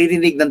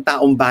maririnig ng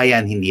taong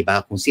bayan, hindi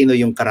ba, kung sino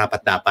yung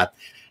karapat-dapat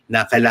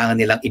na kailangan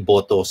nilang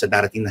iboto sa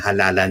darating na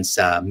halalan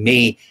sa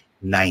May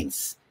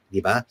 9th. di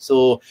ba?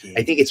 So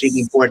I think it's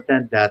really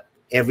important that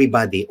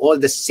everybody, all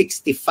the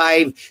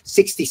 65,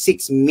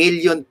 66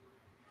 million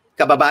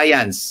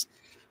kababayans,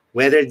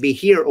 whether it be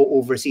here or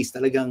overseas,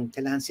 talagang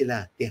kailangan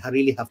sila. They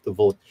really have to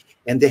vote.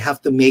 And they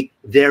have to make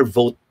their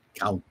vote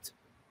count.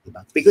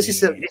 Diba? Because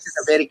this is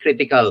a very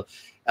critical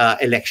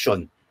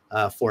election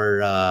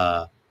for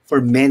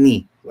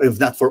many, if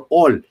not for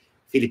all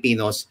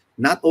Filipinos,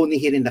 not only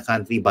here in the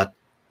country, but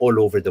all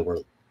over the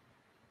world.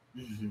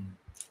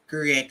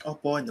 Correct.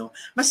 Opo, no?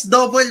 Mas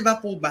double ba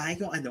po ba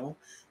yung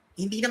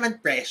hindi naman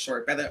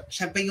pressure, pero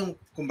syempre yung,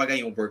 kumbaga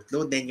yung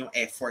workload, then yung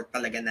effort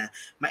talaga na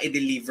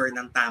ma-deliver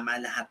ng tama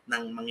lahat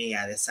ng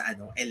mangyayari sa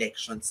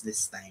elections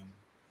this time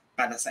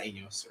para sa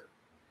inyo, sir?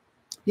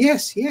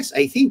 Yes.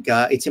 I think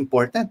it's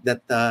important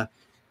that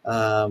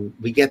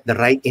we get the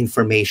right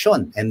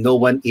information and no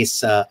one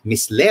is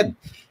misled.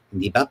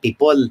 Hindi ba?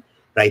 People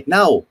right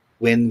now,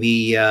 when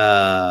we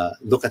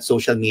look at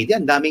social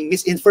media, ang daming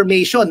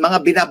misinformation,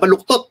 mga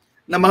binabaluktot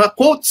na mga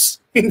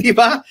quotes, hindi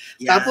ba?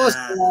 Yeah.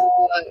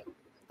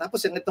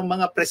 Tapos itong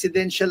mga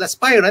presidential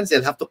aspirants,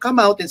 they'll have to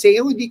come out and say,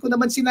 hindi ko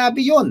naman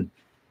sinabi yon,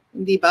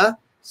 hindi ba?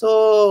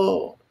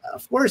 So,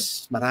 of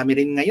course, marami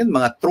rin ngayon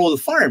mga troll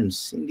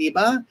farms, hindi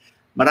ba?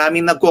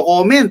 Maraming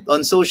nagko-comment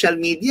on social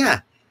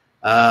media.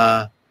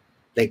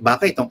 Like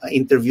baka itong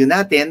interview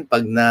natin,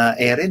 pag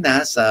na-ere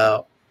na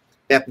sa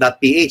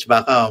PEP.ph,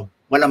 baka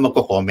walang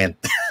magko-comment.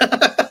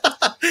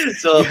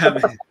 So,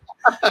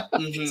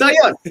 so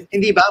yun,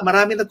 hindi ba?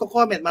 Maraming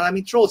nagko-comment,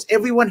 maraming trolls.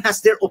 Everyone has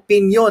their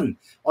opinion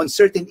on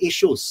certain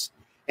issues.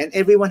 And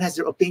everyone has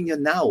their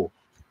opinion now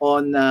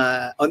on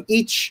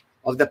each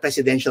of the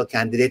presidential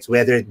candidates,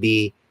 whether it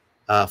be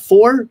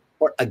for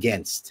or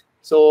against.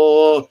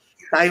 So,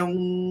 tayong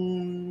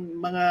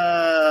mga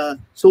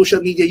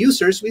social media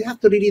users, we have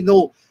to really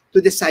know to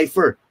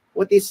decipher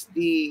what is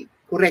the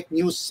correct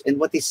news and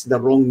what is the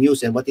wrong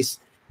news and what is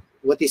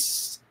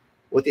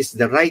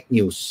the right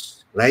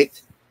news, right?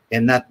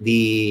 And not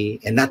the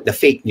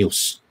fake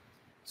news.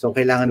 So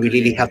kailangan we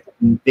really have to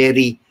be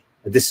very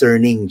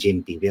discerning,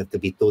 Jimpy. We have to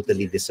be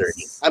totally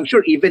discerning. I'm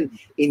sure even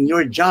in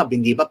your job,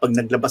 hindi ba, pag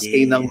naglabas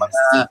kayo ng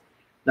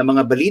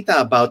mga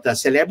balita about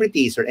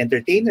celebrities or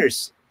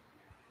entertainers,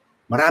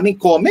 maraming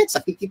comments.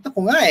 Nakikita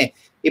ko nga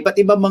iba't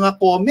ibang mga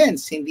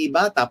comments, hindi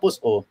ba?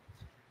 Tapos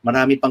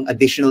marami pang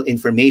additional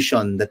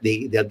information that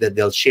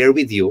they'll share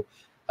with you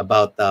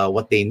about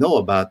what they know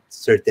about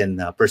certain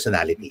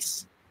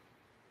personalities.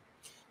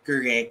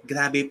 Correct.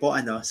 Grabe po,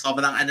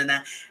 sobrang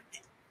na,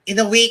 in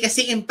a way,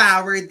 kasi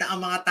empowered na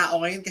ang mga tao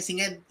ngayon kasi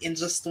nga, in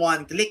just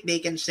one click, they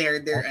can share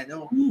their,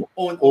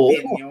 own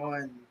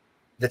opinion.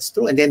 That's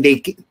true. And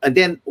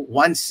then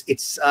once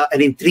it's an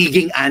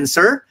intriguing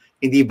answer,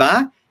 hindi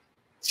ba?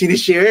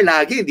 Sinishare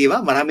lagi, hindi ba?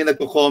 Marami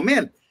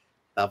nagko-comment.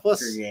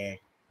 Tapos,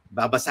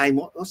 babasahin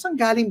mo, saan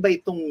galing ba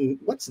itong,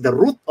 what's the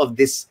root of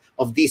this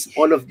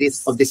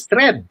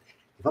thread?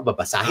 Diba?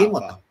 Babasahin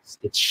mo.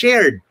 It's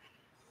shared.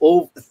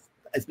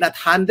 It's not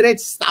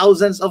hundreds,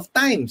 thousands of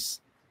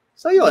times.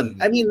 So yun,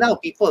 I mean, now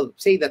people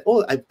say that,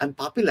 I'm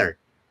popular.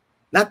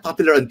 Not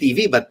popular on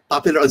TV, but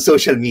popular on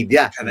social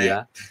media.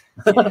 Yeah?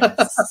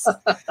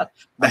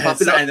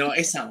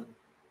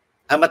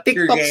 I'm a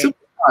TikTok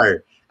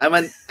superstar. I'm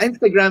an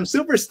Instagram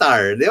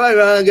superstar. Di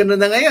ba? Ganun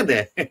na ngayon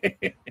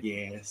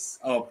Yes.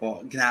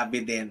 Opo.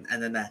 Grabe din.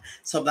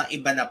 Sobrang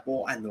iba na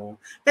po.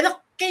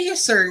 Pero kayo,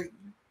 sir,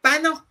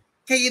 paano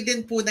kayo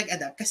din po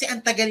nag-adapt? Kasi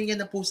ang tagal niyo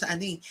na po sa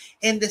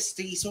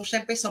industry. So,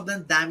 syempre,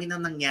 sobrang dami nang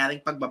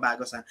nangyaring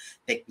pagbabago sa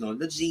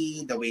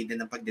technology, the way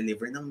din ng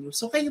pag-deliver ng news.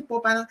 So, kayo po,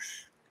 parang,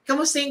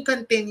 kamusta yung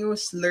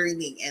continuous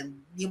learning and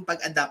yung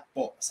pag-adapt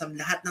po sa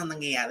lahat ng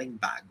nangyayaring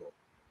bago?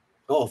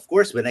 Oh, of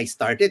course, when I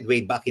started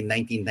way back in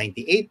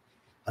 1998,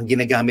 ang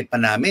ginagamit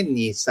pa namin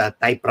is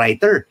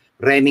typewriter,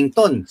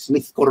 Remington,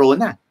 Smith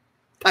Corona.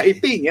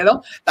 Typing,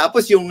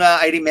 Tapos yung,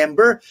 I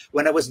remember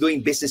when I was doing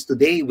Business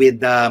Today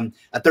with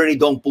Attorney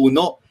Dong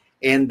Puno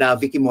and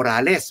Vicky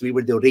Morales, we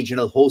were the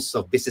original hosts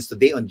of Business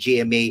Today on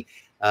GMA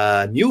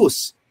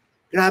News.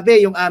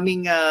 Grabe, yung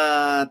aming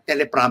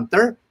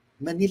teleprompter,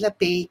 Manila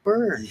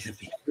paper.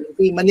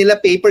 Manila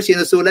paper,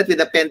 sinusulat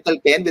with a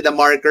pencil pen, with a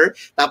marker,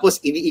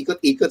 tapos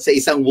iniikot-ikot sa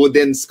isang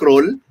wooden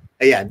scroll.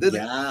 Ayan, doon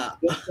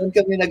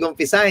kami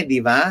nag-umpisa, di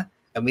ba?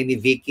 Kami ni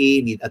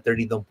Vicky, ni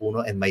Attorney Dong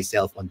Puno, and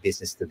myself on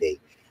Business Today.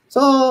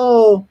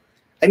 So,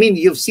 I mean,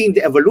 you've seen the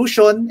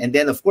evolution. And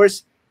then, of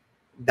course,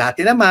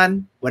 dati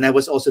naman, when I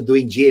was also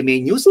doing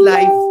GMA News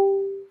Live,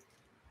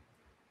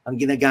 ang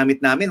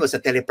ginagamit namin was a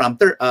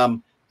teleprompter.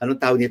 Anong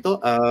tawag nito?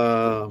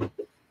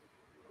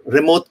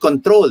 Remote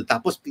control.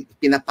 Tapos,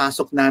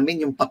 pinapasok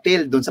namin yung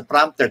papel doon sa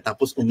prompter.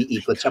 Tapos,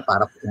 umiikot siya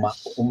para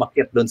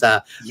umakyat doon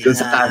sa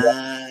camera.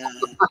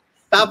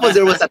 Tapos,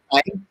 there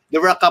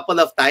were a couple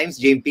of times,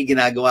 Jimpy,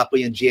 ginagawa ko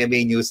yung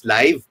GMA News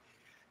Live.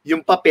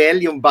 Yung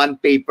papel, yung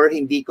bond paper,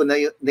 hindi ko na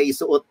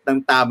naisuot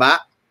ng tama.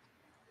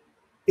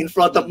 In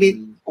front of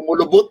me,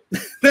 kumulubot.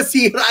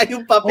 Nasira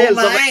yung papel.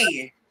 Oh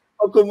my!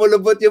 So, pag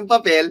kumulubot yung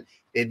papel,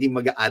 di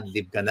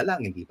mag-a-adlib ka na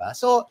lang, hindi ba?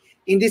 So,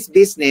 in this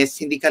business,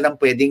 hindi ka lang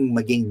pwedeng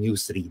maging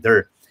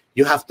newsreader.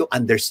 You have to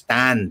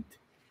understand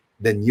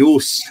the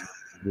news.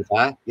 Di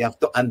ba? You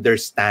have to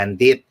understand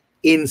it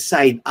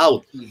inside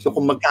out. So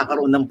kung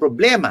magkakaroon ng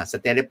problema sa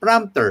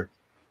teleprompter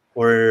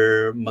or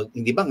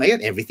hindi ba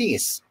ngayon everything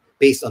is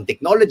based on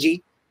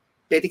technology,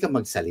 pwede ka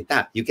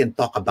magsalita. You can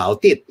talk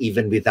about it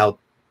even without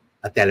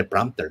a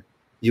teleprompter.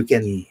 You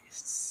can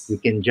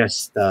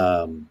just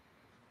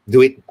do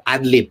it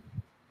ad-lib.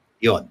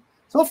 Yon.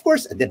 So of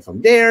course, and then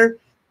from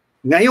there,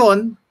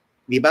 ngayon,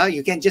 di ba,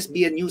 you can just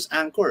be a news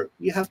anchor.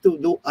 You have to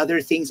do other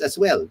things as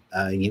well.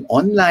 In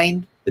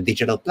online, the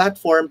digital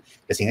platform,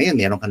 kasi ngayon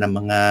meron ka ng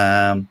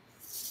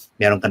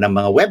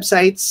mga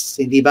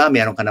websites, hindi ba?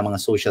 Meron ka ng mga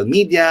social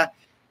media.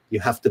 You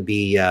have to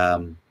be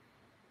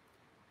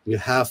you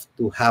have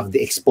to have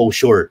the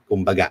exposure,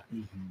 kumbaga.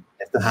 You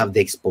have to have the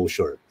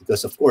exposure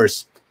because of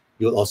course,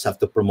 you'll also have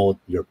to promote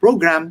your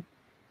program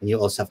and you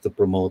also have to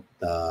promote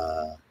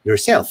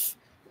yourself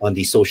on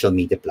the social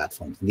media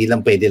platforms. Hindi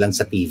lang pwede lang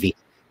sa TV,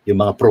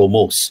 yung mga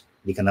promos.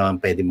 Hindi ka naman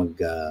pwede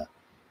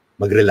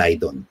mag-rely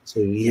doon.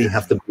 So you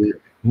have to be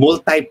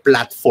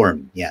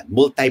multi-platform. Yeah,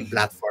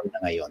 multi-platform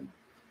na ngayon.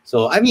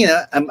 So I mean,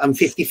 I'm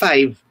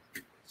 55.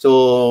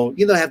 So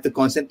you know, I have to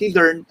constantly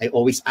learn. I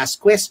always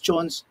ask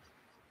questions.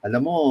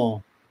 Alam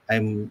mo,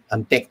 I'm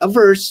tech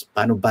averse.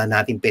 Paano ba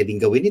natin pwedeng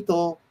gawin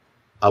ito?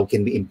 How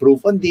can we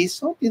improve on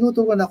this? So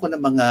tinuturuan ako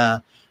ng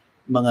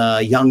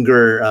mga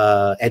younger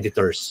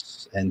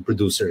editors and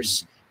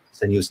producers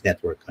sa news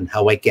network on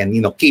how I can,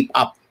 keep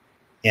up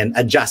and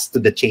adjust to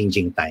the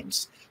changing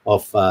times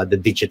of the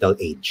digital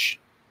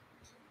age.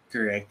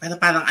 Correct. Pero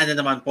parang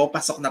naman po,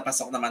 pasok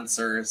naman,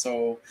 sir.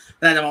 So,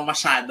 wala namang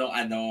masyadong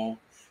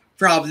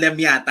problem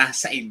yata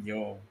sa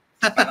inyo.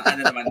 Parang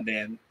naman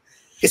din.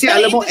 Kasi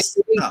pero alam mo,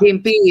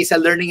 Jimpy is a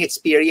learning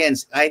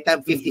experience. Kahit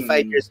I'm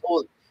 55 years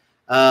old,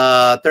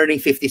 turning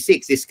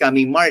 56 this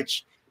coming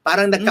March,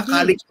 parang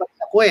nagka-college pa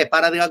ako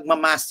parang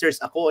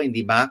nagma-masters ako,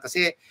 hindi ba?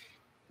 Kasi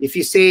if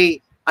you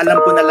say, alam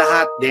ko na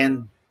lahat,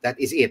 then that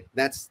is it.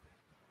 That's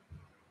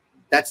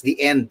the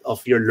end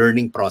of your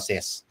learning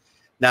process.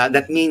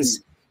 That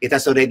means it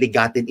has already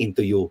gotten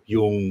into you.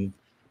 Yung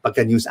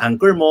pagka-news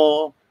anchor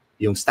mo,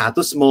 yung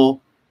status mo,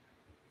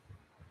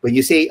 when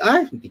you say,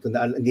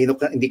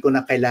 hindi ko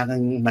na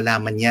kailangang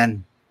malaman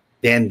yan,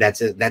 then that's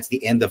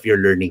the end of your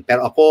learning.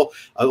 Pero ako,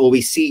 I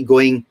always see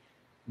going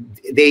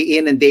day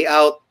in and day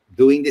out,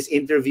 doing this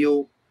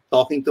interview,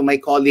 talking to my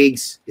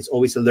colleagues, it's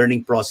always a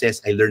learning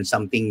process. I learn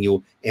something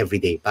new every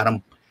day.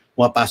 Parang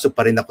pumapasok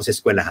pa rin ako sa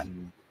eskwelahan.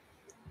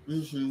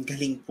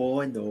 Galing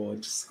po, no?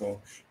 Diyos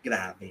ko,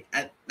 grabe.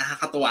 At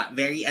nakakatuwa.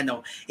 Very,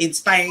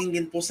 inspiring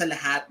din po sa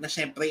lahat na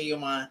syempre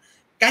yung mga,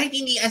 kahit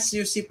hindi as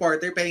news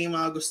reporter, pero yung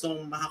mga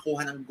gustong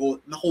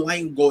makuha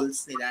yung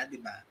goals nila, di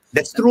ba?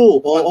 That's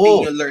true.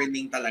 Continue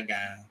learning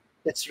talaga.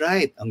 That's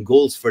right. Ang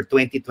goals for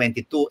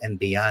 2022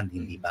 and beyond,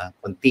 hindi ba?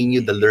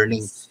 Continue the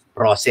learning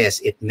process.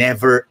 It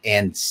never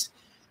ends.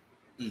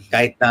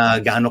 Kahit na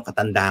gaano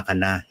katanda ka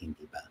na,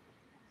 hindi ba?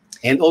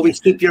 And always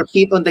keep your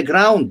feet on the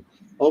ground.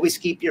 Always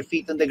keep your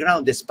feet on the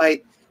ground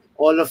despite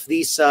all of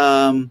these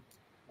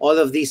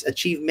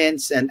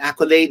achievements and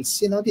accolades.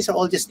 These are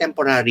all just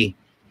temporary.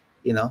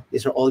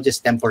 These are all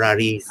just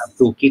temporary. Have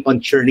to keep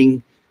on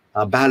churning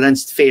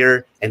balanced,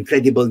 fair, and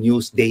credible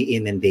news day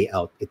in and day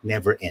out. It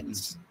never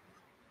ends.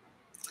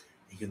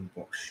 Ayun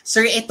po.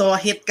 Sir, ito,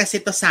 hit kasi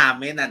to sa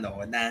amin,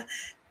 na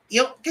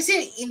kasi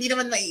hindi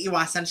naman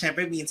maiiwasan,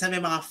 syempre, minsan may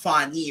mga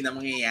funny na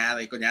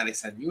mangyayari, kunyari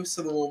sa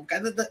newsroom.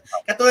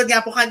 Katulad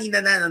nga po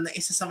kanina na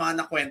isa sa mga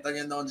nakwento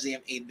nyo noong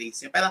GMA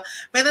days nyo. Pero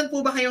meron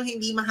po ba kayong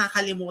hindi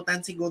makakalimutan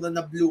siguro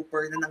na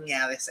blooper na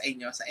nangyari sa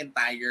inyo sa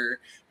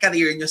entire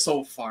career nyo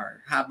so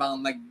far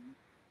habang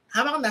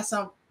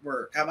nasa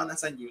work, habang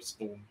nasa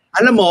newsroom?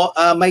 Alam mo,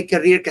 my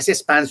career kasi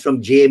spans from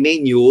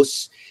GMA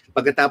News.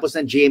 Pagkatapos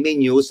ng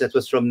GMA News, that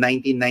was from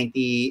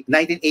 1988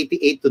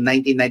 to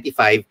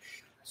 1995,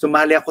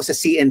 sumali ako sa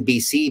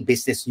CNBC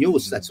Business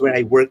News. That's where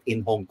I worked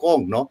in Hong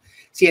Kong, no?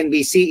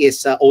 CNBC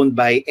is owned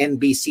by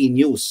NBC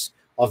News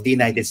of the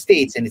United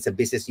States, and it's a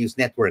business news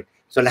network.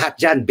 So lahat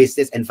dyan,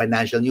 business and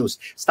financial news,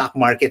 stock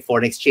market,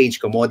 foreign exchange,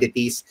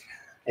 commodities,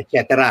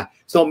 etc.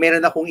 So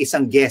meron akong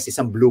isang guest,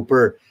 isang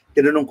blooper.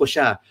 Tinanong ko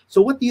siya,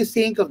 so what do you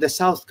think of the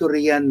South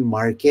Korean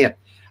market?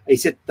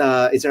 Is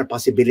there a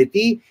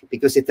possibility?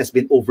 Because it has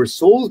been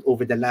oversold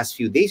over the last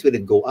few days, will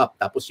it go up?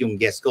 Tapos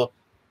yung guest ko,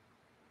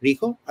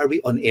 Rico, are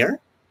we on air?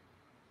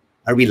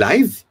 Are we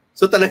live?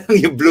 So talagang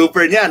yung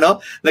blooper niya,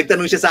 no?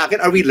 Nagtanong siya sa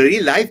akin, are we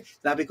really live?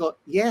 Sabi ko,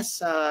 yes,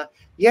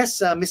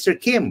 Mr.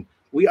 Kim,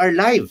 we are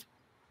live.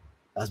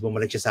 Tapos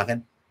bumalik siya sa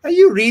akin, are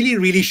you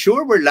really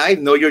sure we're live?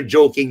 No, you're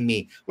joking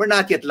me. We're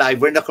not yet live.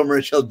 We're in a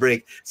commercial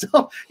break.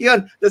 So,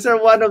 yun, those are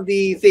one of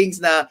the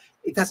things na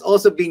it has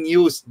also been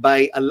used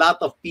by a lot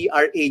of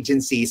PR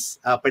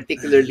agencies,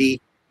 particularly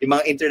yung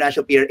mga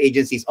international PR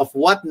agencies, of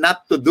what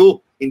not to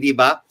do, hindi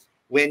ba?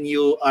 When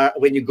you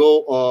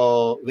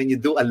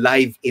do a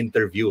live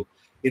interview.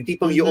 Yung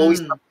tipong you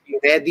always have to be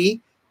ready.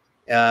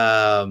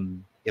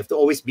 You have to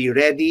always be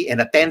ready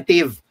and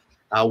attentive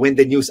when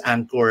the news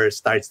anchor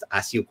starts to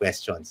ask you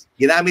questions.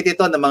 Ginamit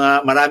ito ng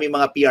maraming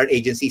mga PR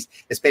agencies,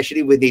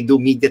 especially when they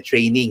do media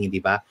training, di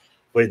ba?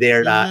 for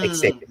their Yeah.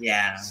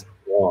 executives.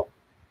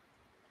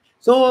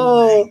 So,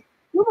 Oh my.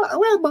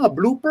 well, mga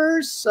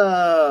bloopers,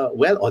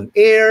 well, on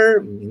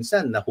air,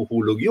 minsan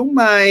nahuhulog yung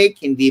mic,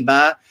 hindi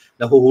ba?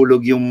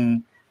 Nahuhulog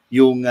yung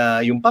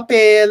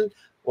papel,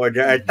 or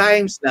there are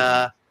times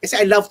na, kasi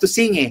I love to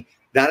sing eh,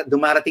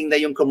 dumarating na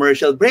yung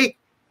commercial break,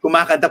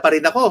 kumakanta pa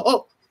rin ako.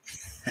 Oh,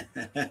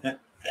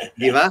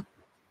 di ba?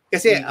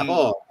 Kasi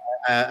ako,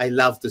 I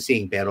love to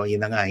sing, pero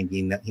yun na nga,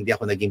 hindi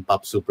ako naging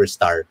pop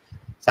superstar.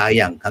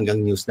 Sayang,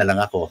 hanggang news na lang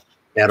ako.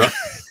 Pero,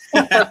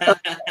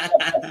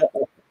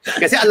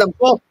 kasi alam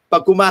ko,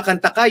 pag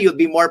kumakanta ka, you'll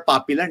be more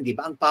popular, di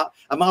ba?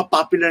 Ang mga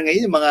popular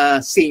ngayon, yung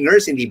mga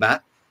singers, hindi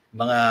ba?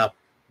 Mga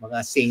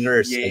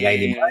singers, kagaya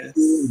ni Martin,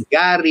 ni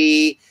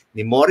Gary,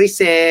 ni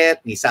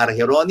Morissette, ni Sarah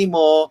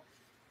Geronimo.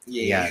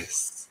 Yan.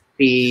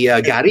 Si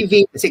Gary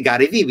V, kasi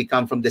Gary V, we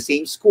come from the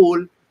same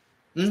school.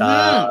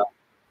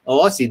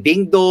 Si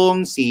Ding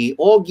Dong, si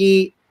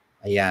Ogie.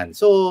 Ayan.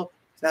 So,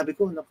 sabi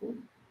ko, naku,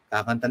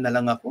 kakanta na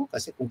lang ako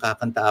kasi kung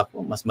kakanta ako,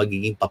 mas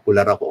magiging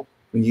popular ako.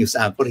 Yung news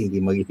anchor, hindi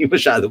magiging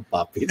masyadong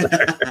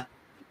popular.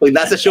 Pag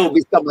nasa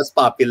showbiz ka, mas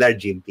popular,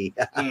 Jimpy.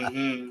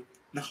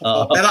 Naku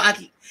po. Pero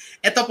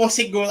ito po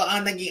siguro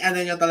ang naging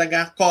nyo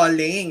talaga,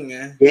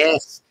 calling.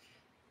 Yes.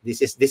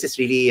 This is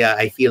really,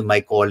 I feel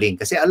my calling.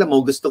 Kasi alam mo,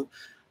 gusto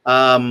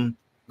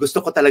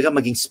ko talaga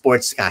maging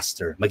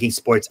sportscaster, maging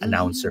sports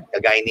announcer.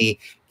 Kagaya ni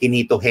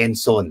Kinito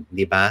Henson,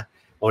 di ba?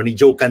 O ni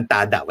Joe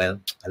Cantada. Well,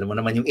 alam mo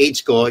naman yung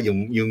age ko,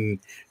 yung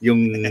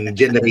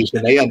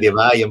generation na yun, di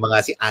ba? Yung mga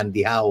si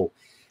Andy Howe.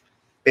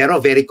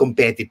 Pero very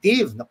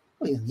competitive.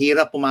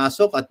 Hirap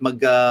pumasok at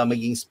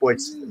maging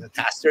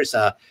sportscaster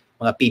sa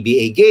mga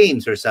PBA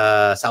games or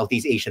sa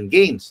Southeast Asian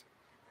Games.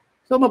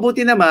 So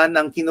mabuti naman,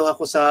 ang kinuha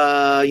ko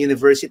sa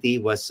university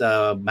was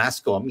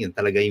masscom, yun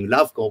talaga yung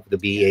love ko, to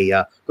be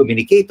a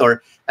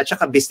communicator, at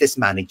saka business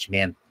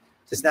management.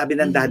 So sinabi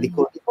ng daddy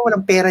ko,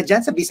 walang pera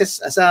dyan sa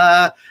business,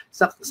 sa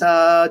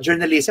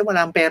journalism,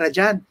 walang pera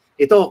dyan.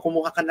 Ito,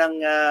 kumuha ka ng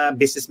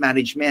business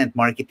management,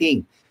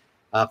 marketing.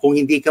 Kung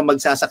hindi ka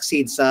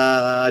magsasucceed sa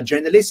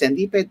journalism,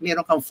 hindi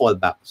meron kang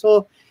fallback.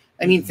 So,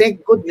 I mean,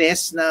 thank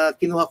goodness na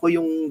kinuha ko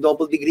yung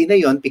double degree na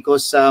yon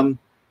because ang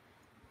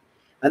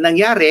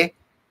nangyari,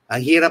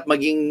 ang hirap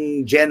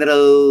maging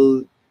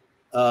general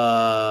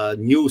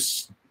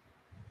news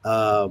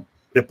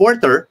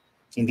reporter,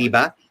 hindi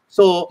ba?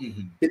 So,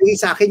 pinili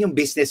sa akin yung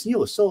business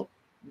news. So,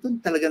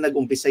 doon talaga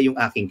nag-umpisa yung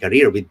aking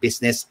career with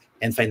business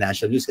and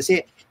financial news.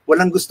 Kasi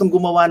walang gustong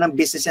gumawa ng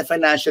business and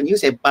financial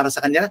news. Para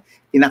sa kanila,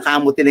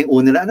 tinakamot nila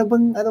yung una.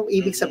 Anong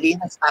ibig sabihin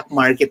ng stock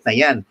market na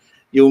yan?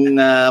 Yung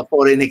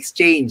foreign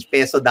exchange,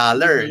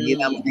 peso-dollar, hindi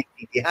naman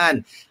naintindihan.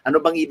 Ano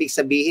bang ibig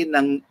sabihin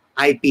ng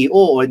IPO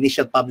or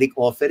initial public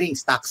offering,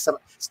 stock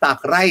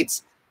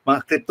rights, mga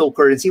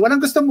cryptocurrency?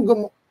 Walang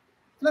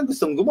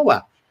gustong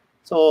gumawa.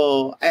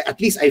 So, at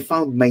least I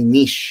found my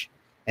niche.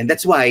 And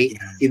that's why,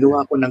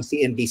 kinuha ko ng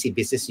CNBC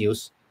Business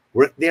News,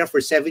 worked there for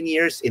 7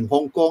 years in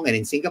Hong Kong and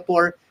in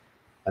Singapore.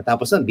 At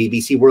tapos nun,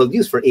 BBC World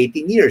News for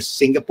 18 years,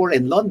 Singapore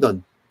and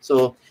London.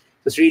 So,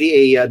 it's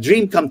really a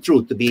dream come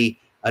true to be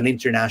an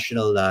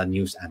international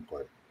news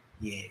anchor.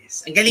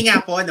 Yes. Ang galing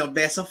nga po, no?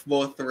 Best of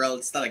both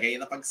worlds talaga.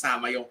 Yung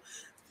napagsama yung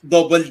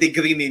double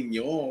degree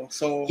ninyo.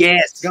 So,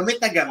 yes. Gamit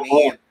na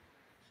gamit.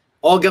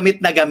 Gamit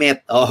na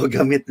gamit.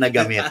 Gamit na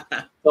gamit.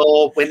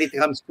 So, when it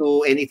comes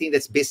to anything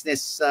that's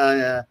business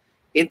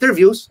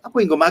interviews, ako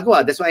yung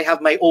gumagawa. That's why I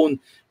have my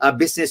own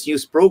business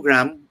news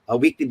program, a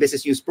weekly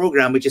business news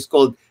program, which is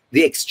called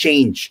The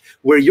Exchange,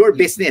 where your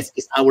business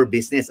is our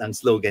business, ang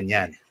slogan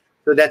yan.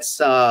 So that's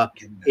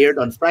aired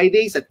on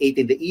Fridays at 8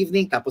 in the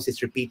evening, tapos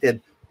it's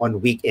repeated on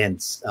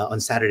weekends,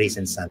 on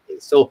Saturdays and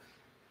Sundays. So,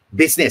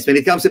 business.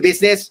 When it comes to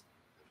business,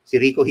 si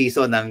Rico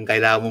Hizon ang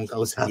kailangan mong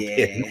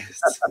kausapin.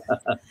 Yes.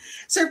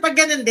 Sir, pag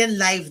ganun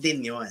din, live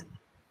din yun.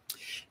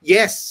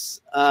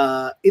 Yes,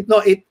 it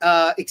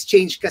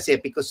exchange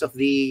kasi because of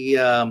the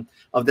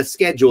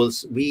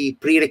schedules, we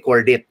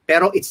pre-record it,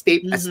 pero it's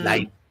taped as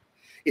live.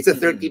 It's a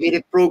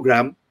 30-minute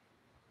program,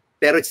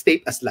 pero it's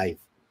taped as live.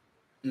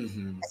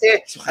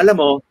 Kasi alam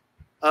mo,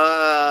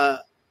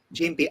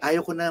 Jimpy,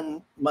 ayaw ko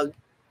na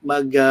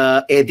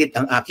mag-edit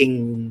ang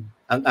aking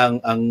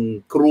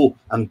ang crew,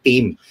 ang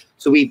team.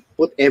 So we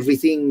put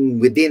everything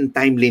within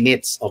time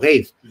limits.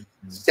 Okay,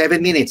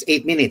 7 minutes,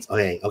 8 minutes.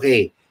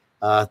 Okay.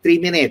 3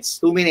 minutes,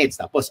 2 minutes.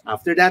 Tapos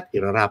after that,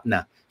 i-wrap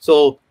na.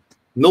 So,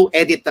 no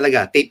edit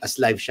talaga. Tape as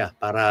live siya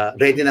para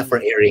ready na for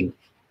airing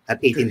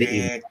at 8 in the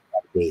evening.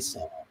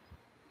 So,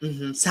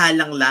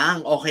 salang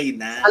lang. Okay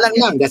na. Salang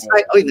lang. That's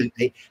right.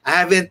 I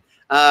haven't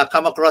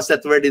come across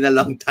that word in a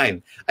long time.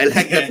 I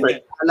like that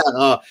word.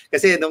 Salang.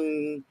 Kasi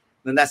nung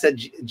nasa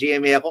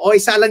GMA ako,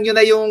 isalang nyo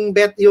na yung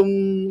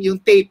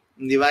tape.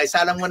 Di ba?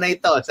 Isalang mo na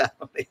ito. Salang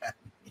mo na yan.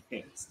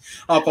 Yes.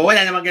 Opo,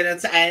 wala namang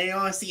ganun sa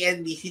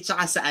CNBC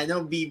tsaka sa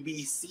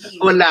BBC.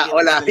 Wala.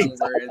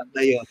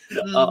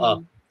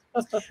 Oo.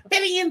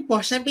 Pero yun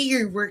po, syempre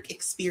your work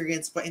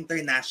experience po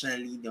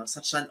internationally, no?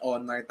 Such an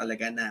honor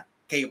talaga na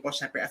kayo po,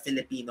 syempre a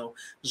Filipino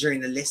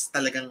journalist,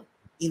 talagang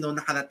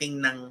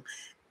nakarating ng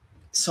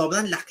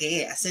sobrang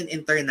laki, as in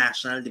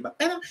international, di ba?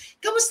 Pero,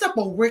 kamusta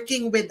po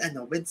working with,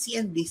 with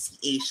CNBC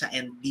Asia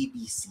and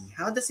BBC?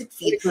 How does it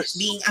feel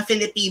being a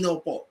Filipino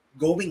po,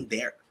 going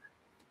there?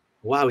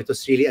 Wow, it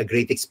was really a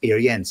great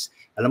experience.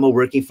 Alam mo,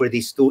 working for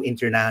these two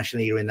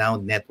internationally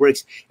renowned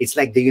networks, it's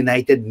like the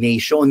United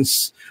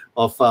Nations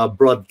of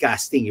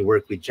broadcasting. You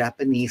work with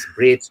Japanese,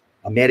 Brits,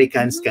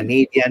 Americans,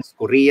 Canadians,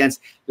 Koreans,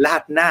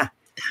 lahat na,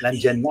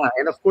 nandyan na.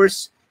 And of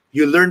course,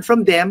 you learn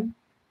from them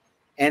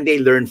and they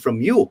learn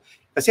from you.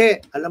 Kasi,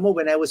 alam mo,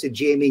 when I was at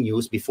GMA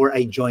News, before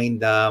I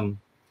joined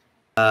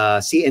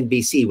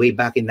CNBC way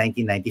back in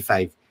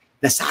 1995,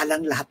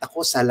 nasalang lahat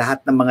ako sa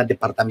lahat ng mga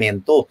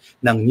departamento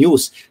ng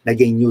news.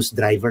 Naging news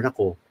driver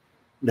ako,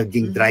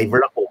 naging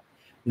driver ako,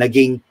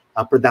 naging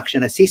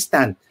production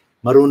assistant,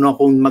 marunong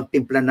akong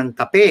magtimpla ng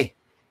kape,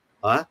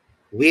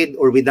 with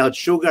or without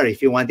sugar,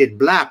 if you wanted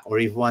black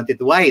or if you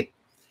wanted white.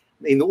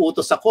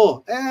 Inuutos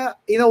ako.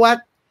 You know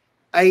what?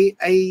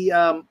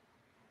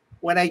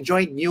 When I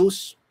joined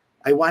news,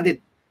 I wanted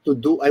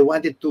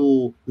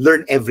to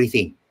learn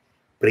everything.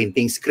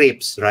 Printing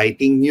scripts,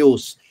 writing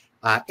news,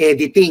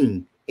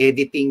 editing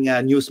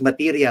news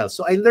material.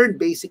 So I learned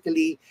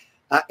basically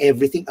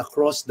everything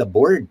across the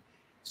board.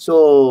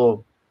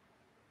 So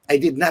I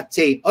did not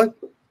say, oh,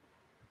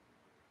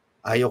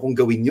 ayaw kong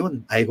gawin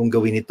yun, ayaw kong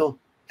gawin ito.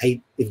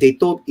 If they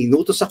told,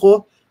 inutos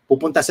ako,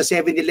 pupunta sa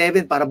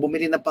 7-Eleven para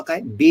bumili ng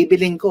pagkain,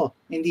 bibiling ko.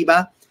 Hindi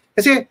ba?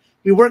 Kasi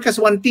we work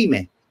as one team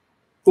eh.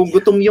 Kung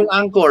gutom yung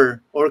anchor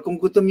or kung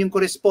gutom yung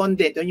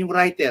correspondent o yung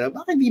writer,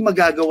 bakit hindi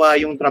magagawa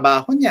yung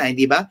trabaho niya,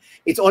 hindi ba?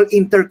 It's all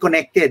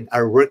interconnected.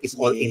 Our work is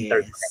all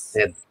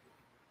interconnected.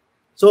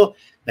 So,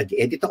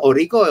 nag-edit ako,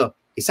 Rico,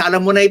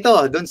 isala mo na ito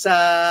doon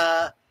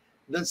sa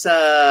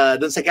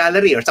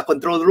gallery or sa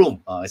control room.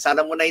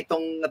 Isala mo na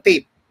itong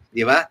tape,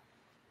 di ba?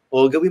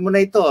 O gawin mo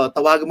na ito,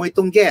 tawagan mo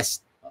itong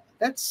guest.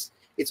 That's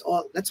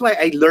why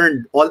I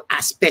learned all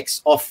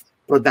aspects of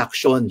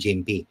production,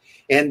 Jimpy.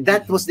 And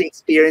that was the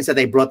experience that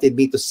I brought with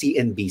me to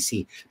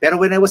CNBC. Pero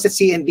when I was at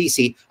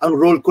CNBC, ang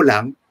role ko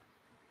lang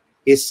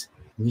is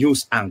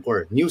news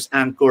anchor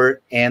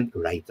and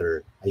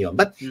writer. Ayun.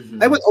 But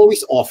I would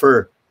always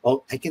offer,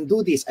 oh, I can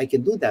do this, I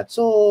can do that.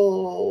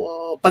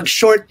 So, pag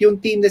short yung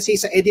team na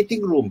sa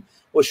editing room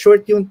o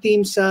short yung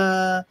team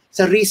sa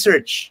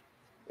research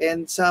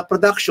and sa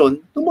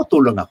production,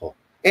 tumutulong ako.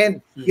 And,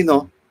 you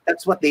know,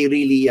 that's what they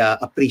really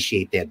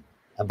appreciated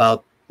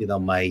about, you know,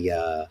 my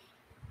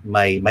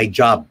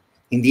job.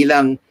 Hindi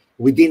lang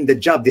within the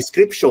job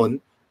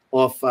description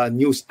of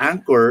news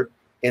anchor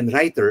and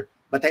writer,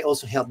 but I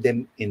also help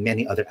them in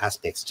many other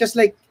aspects, just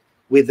like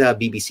with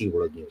BBC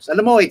World News.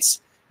 Alam mo,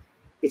 it's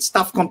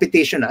tough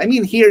competition. I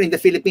mean, here in the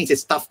Philippines,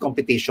 it's tough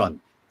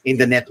competition in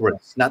the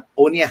networks. Not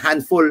only a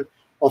handful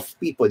of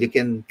people, you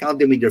can count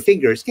them with your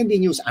fingers, can be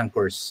news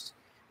anchors.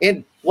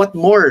 And what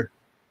more,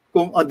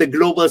 kung on the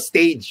global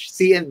stage,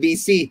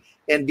 CNBC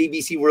and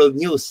BBC World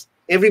News,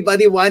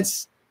 everybody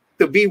wants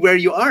to be where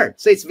you are.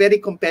 So it's very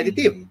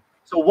competitive.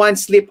 So one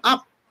slip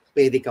up,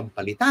 pwede kang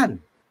palitan.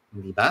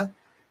 Hindi ba?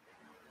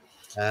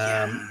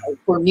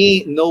 For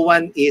me, no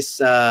one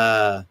is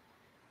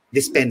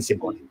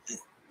dispensable.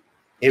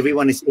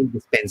 Everyone is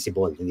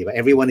indispensable. Hindi ba?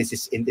 Everyone is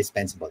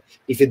indispensable.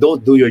 If you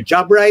don't do your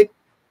job right,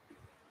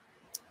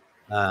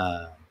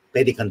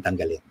 pwede kang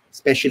tanggalin.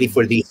 Especially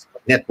for these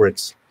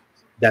networks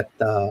that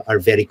are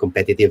very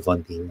competitive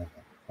on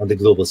the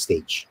global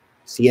stage.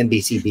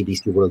 CNBC,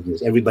 BBC World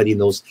News. Everybody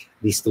knows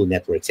these two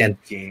networks. And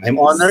I'm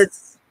honored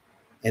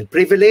and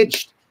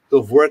privileged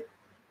to have worked,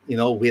 you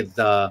know, with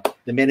the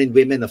men and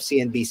women of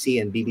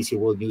CNBC and BBC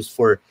World News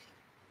for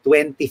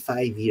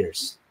 25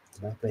 years.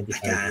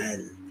 25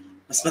 years.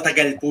 Mas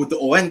matagal po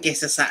doon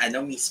kaysa sa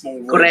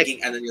mismong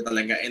working nyo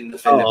talaga in the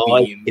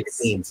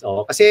Philippines.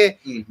 Kasi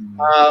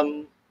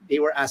they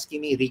were asking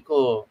me,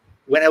 Rico,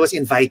 when I was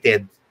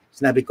invited,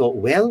 sinabi ko,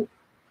 well,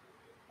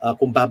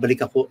 kung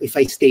babalik ako, if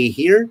I stay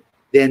here,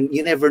 then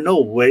you never know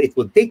where it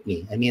would take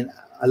me. I mean,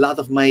 a lot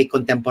of my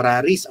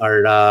contemporaries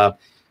are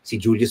si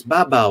Julius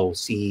Babaw,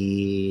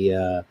 si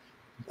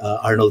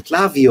Arnold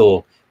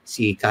Clavio,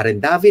 si Karen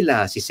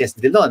Davila, si Ces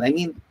Delon. I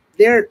mean,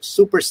 they're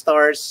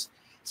superstars.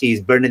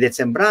 Si Bernadette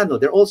Sembrano,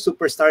 they're all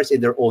superstars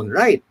in their own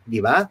right, di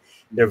ba?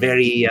 They're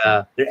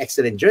they're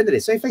excellent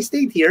journalists. So if I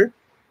stayed here,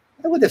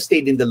 I would have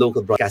stayed in the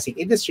local broadcasting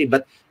industry.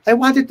 But I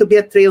wanted to be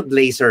a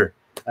trailblazer,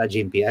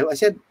 Jimpy. I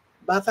said,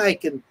 baka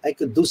I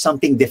could do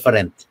something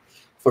different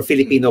for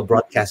Filipino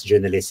broadcast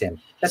journalism.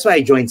 That's why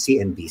I joined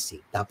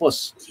CNBC.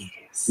 Tapos,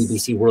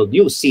 BBC World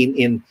News, seen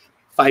in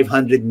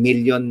 500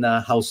 million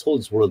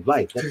households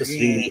worldwide. That was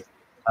really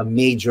a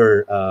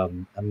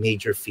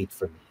major feat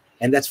for me.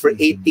 And that's for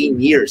 18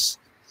 years.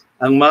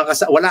 Ang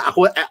mga wala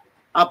ako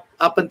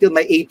up until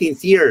my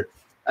 18th year,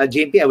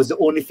 JP, I was the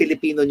only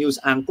Filipino news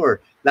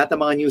anchor. Lahat ng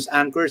mga news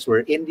anchors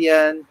were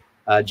Indian,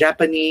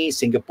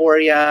 Japanese,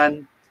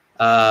 Singaporean,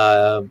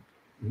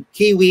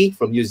 Kiwi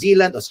from New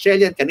Zealand,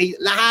 Australian, Canadian,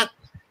 lahat.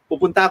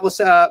 Pupunta ako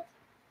sa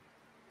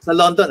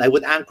London. I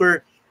would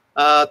anchor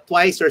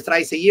twice or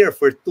thrice a year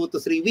for 2 to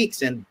 3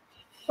 weeks. And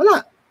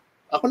wala.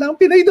 Ako lang ang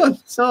Pinoy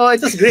doon. So it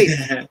was great.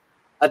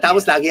 At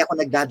tapos lagi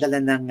ako nagdadala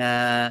ng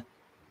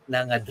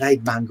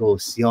dried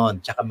mangoes,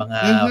 yon, tsaka mga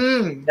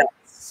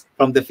nuts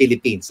from the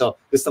Philippines. So,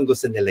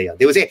 gustong-gusto nila yon.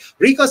 They would say,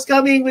 Rico's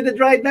coming with the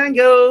dried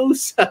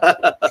mangoes!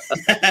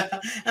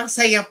 Ang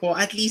saya po.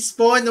 At least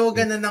po, no,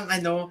 ganun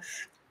ng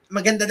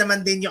maganda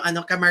naman din yung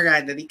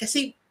camaraderie.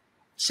 Kasi,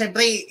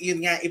 syempre,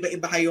 yun nga,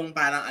 iba-iba kayong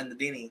parang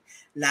din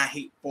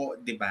lahi po,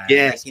 di ba?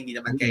 Yes. Like, hindi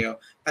naman kayo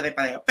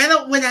pare-pareho.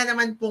 Pero wala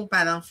naman pong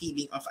parang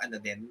feeling of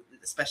din,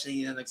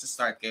 especially na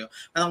nagsa-start kayo.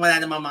 Parang wala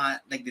naman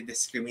mga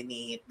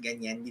nagdi-discriminate,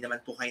 ganyan. Hindi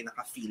naman po kayo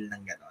naka-feel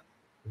ng ganon.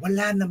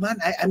 Wala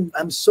naman.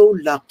 I'm so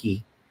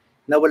lucky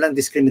na walang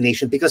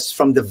discrimination because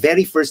from the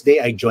very first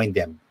day I joined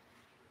them,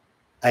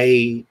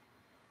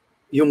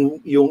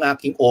 yung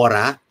aking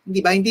aura,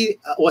 hindi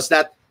was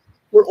that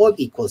we're all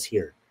equals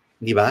here,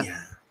 di ba?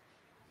 Yeah.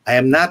 I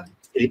am not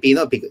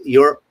Filipino because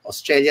you're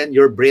Australian,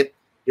 you're Brit,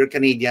 you're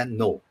Canadian.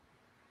 No,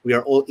 we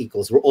are all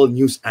equals. We're all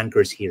news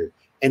anchors here,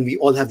 and we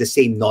all have the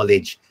same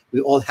knowledge. We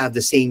all have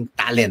the same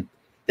talent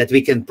that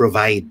we can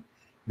provide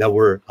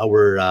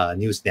our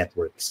news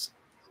networks.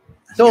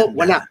 So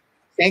wala.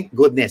 Thank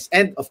goodness.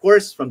 And of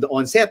course, from the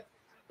onset,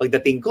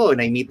 pagdating ko, and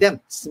I meet them,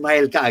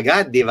 smile ka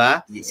agad, di ba?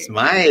 Yes.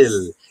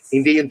 Smile.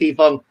 Hindi yung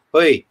tipong,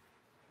 hoy,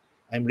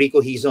 I'm Rico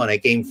Hizon. I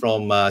came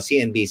from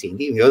CNBC.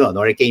 Hindi yun,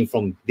 or I came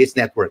from this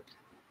network.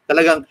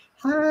 Talagang,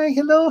 hi,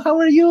 hello, how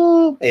are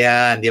you?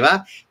 Ayan, di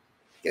ba?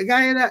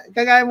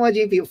 Kagaya mo,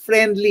 Jimpy,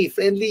 friendly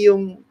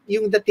yung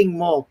dating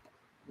mo.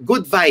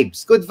 Good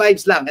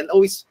vibes lang, and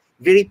always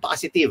very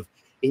positive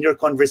in your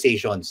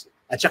conversations.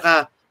 At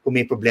saka, kung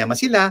may problema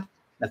sila,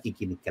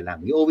 nakikinig ka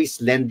lang. You always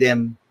lend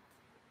them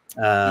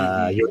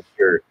your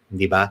ear,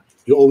 di ba?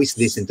 You always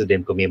listen to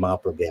them kung may mga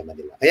problema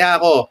nila. Kaya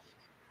ako,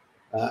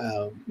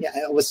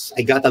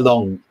 I got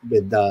along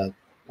with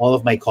all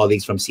of my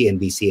colleagues from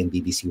CNBC and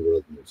BBC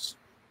World News.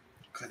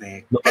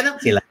 Correct. No, Pero,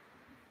 sila.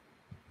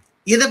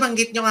 Yun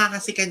nabanggit nyo nga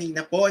kasi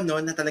kanina po, no,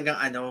 na talagang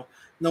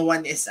no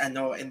one is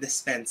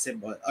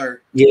indispensable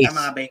or Yes.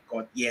 Tama ba yung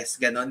quote? Yes,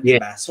 ganon,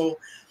 Yes. diba? So,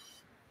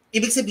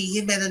 ibig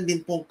sabihin, meron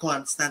din pong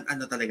constant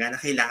talaga na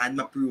kailangan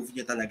ma-prove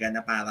nyo talaga na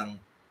parang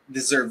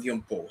deserve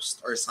yung post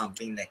or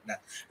something like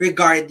that.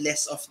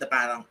 Regardless of the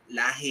parang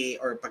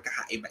lahi or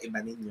pagkakaiba-iba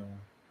ninyo.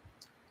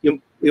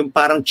 Yung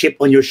parang chip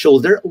on your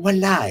shoulder,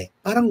 wala eh.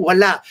 Parang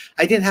wala.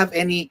 I didn't have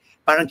any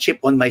parang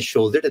chip on my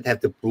shoulder that I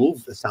have to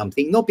prove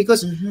something. No,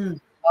 because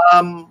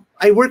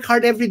I work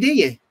hard every day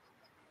eh.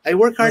 I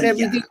work hard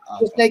every day,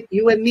 just like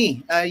you and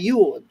me,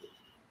 you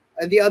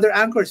and the other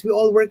anchors. We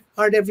all work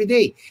hard every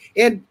day,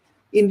 and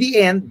in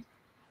the end,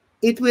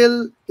 it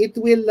will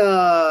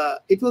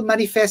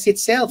manifest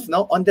itself,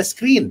 no, on the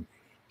screen,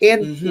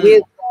 and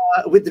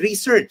with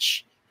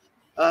research,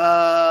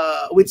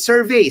 with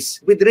surveys,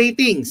 with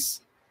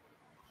ratings.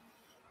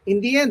 In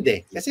the end,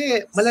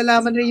 kasi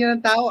malalaman rin yun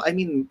ng tao. I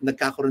mean,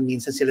 nagkakaroon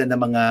minsan sila ng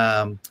mga,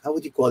 how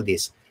would you call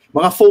this?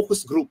 Mga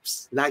focus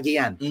groups. Lagi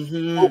yan.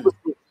 Focus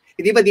groups.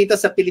 Hindi ba dito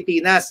sa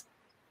Pilipinas,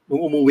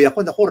 nung umuwi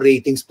ako,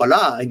 ratings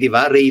pala. Hindi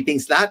ba?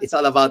 Ratings lahat. It's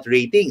all about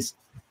ratings.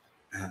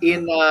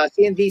 In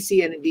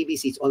CNBC and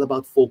BBC, it's all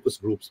about focus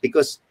groups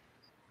because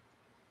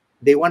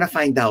they want to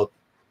find out,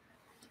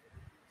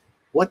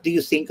 what do you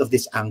think of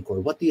this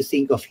anchor? What do you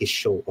think of his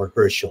show or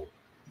her show?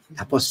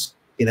 Tapos,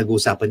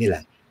 pinag-uusapan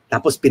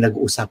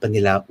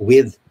nila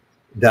with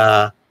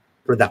the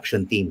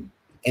production team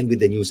and with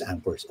the news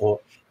anchors.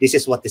 Or this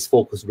is what this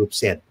focus group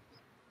said.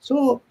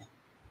 So,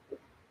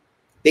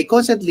 they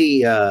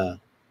constantly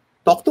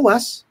talk to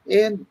us,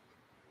 and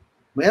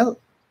well,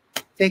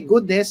 thank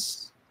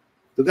goodness,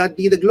 to God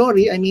be the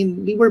glory. I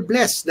mean, we were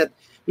blessed that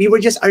we were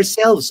just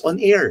ourselves on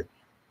air.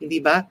 Hindi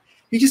ba?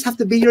 You just have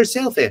to be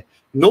yourself eh.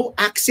 No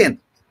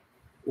accent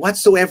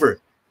whatsoever.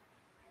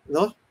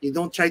 No, you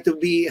don't try to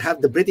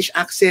have the British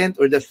accent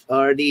or the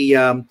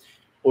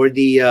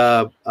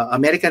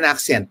American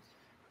accent.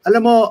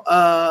 Alam mo,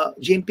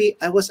 Jimpy,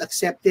 I was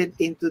accepted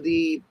into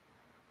the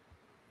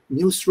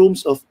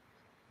newsrooms of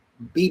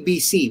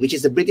BBC, which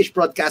is the British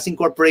Broadcasting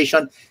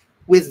Corporation,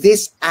 with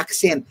this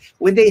accent.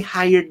 When they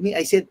hired me,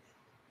 I said,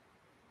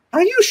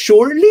 are you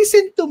sure?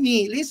 Listen to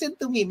me.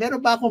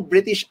 Meron ba akong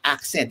British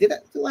accent? Do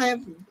I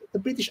have the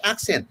British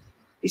accent?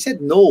 He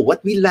said, no.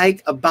 What we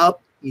like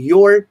about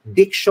your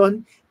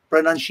diction,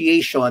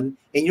 pronunciation,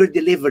 and your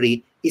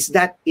delivery is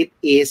that it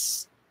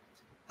is,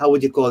 how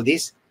would you call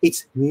this?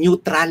 It's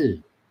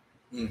neutral.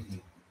 You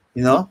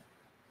know?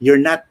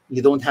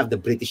 You don't have the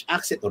British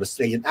accent or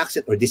Australian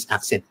accent or this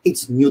accent.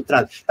 It's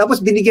neutral.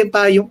 Tapos binigyan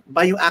pa yung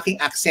aking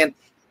accent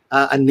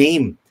a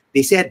name.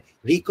 They said,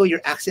 Rico,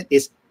 your accent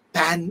is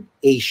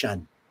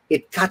Pan-Asian.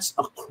 It cuts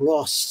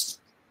across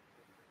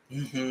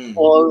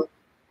all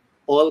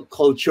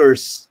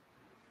cultures,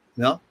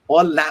 no?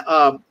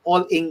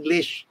 All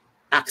English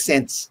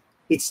accents.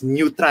 It's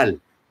neutral.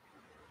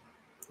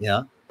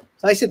 Yeah.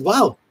 So I said,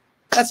 wow,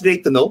 that's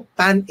great to know.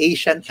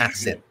 Pan-Asian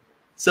accent.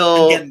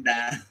 So,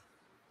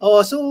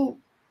 so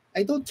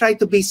I don't try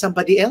to be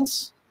somebody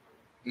else.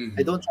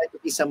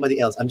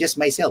 I'm just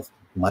myself.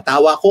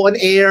 Matawa ko on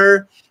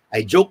air.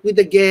 I joke with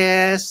the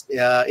guest,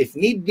 if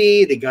need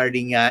be,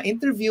 regarding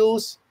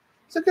interviews.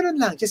 So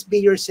ganun lang, just be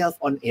yourself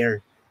on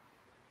air.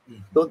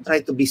 Don't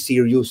try to be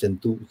serious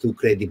and too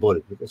credible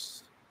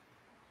because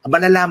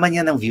malalaman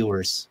yan ng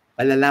viewers.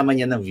 Malalaman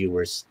yan ng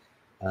viewers,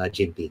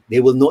 Jimpy. They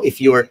will know if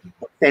you're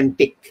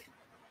authentic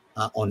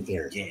on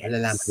air. Yes.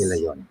 Malalaman nila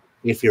yon.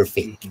 If you're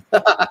fake.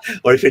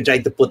 Or if you're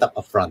trying to put up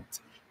a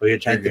front. Or you're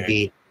trying to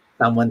be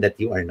someone that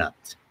you are not.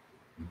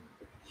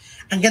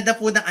 Ang ganda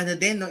po ng ano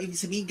din, no? Ibig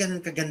sabihin,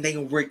 ganun kaganda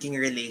yung working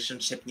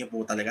relationship niyo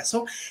po talaga.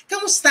 So,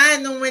 kamusta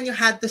nung when you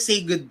had to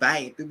say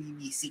goodbye to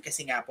BBC?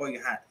 Kasi nga po,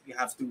 you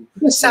have to...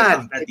 It was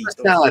sad.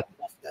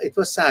 It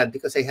was sad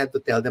because I had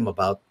to tell them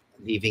about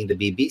leaving the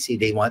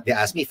BBC. They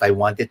asked me if I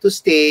wanted to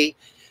stay.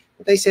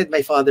 But I said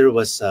my father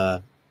was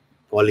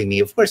calling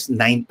me. Of course,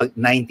 90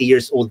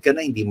 years old ka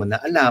na, hindi mo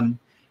na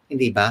alam.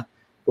 Hindi ba?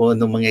 Kung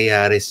anong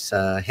mangyayari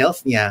sa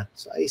health niya.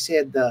 So I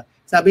said,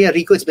 sabi niya,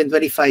 Rico, it's been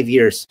 25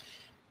 years.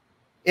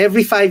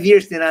 Every 5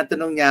 years,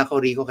 tinatanong niya ako,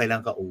 Rico,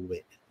 kailan ka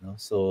uwi? No?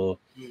 So,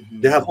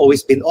 there have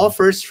always been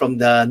offers from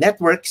the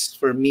networks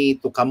for me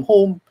to come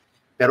home.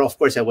 Pero of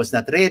course, I was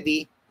not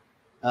ready.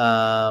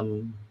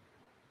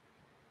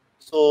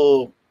 So,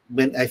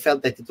 when I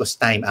felt that it was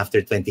time after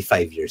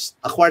 25 years,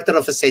 a quarter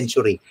of a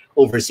century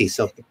overseas.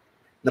 So,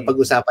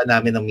 napag-usapan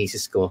namin ng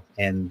misis ko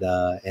and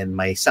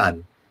my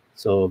son.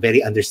 So,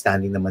 very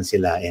understanding naman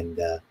sila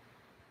and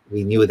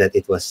we knew that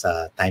it was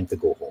time to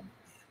go home.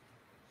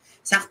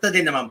 Sakto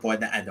din naman po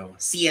na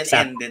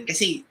CNN din.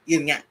 Kasi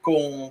yun nga,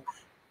 kung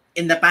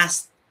in the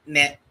past,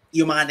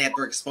 yung mga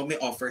networks po may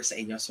offer sa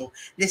inyo. So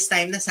this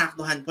time,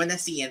 nasaktuhan po na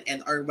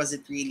CNN or was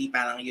it really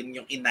parang yun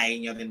yung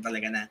inayin nyo rin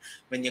talaga na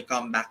when you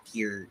come back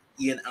here,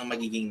 yun ang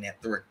magiging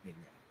network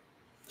ninyo?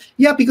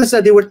 Yeah, because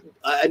they were,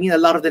 I mean, a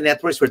lot of the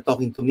networks were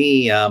talking to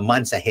me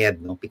months ahead,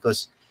 no?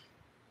 Because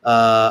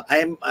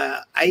JP,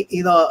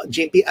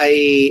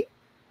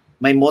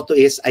 my motto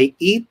is, I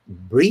eat,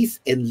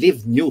 breathe, and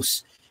live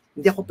news.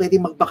 Hindi ako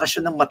pwedeng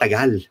magbakasyon ng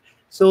matagal.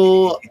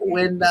 So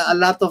when a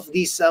lot of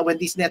these, when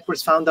these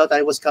networks found out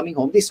I was coming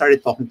home, they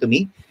started talking to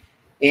me.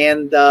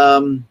 And,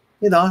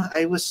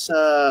 I was,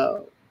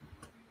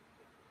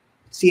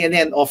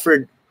 CNN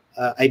offered,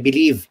 I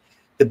believe,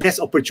 the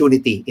best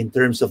opportunity in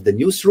terms of the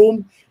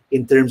newsroom,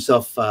 in terms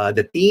of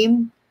the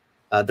team,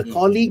 the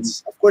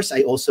colleagues. Of course,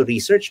 I also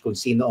researched kung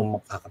sino ang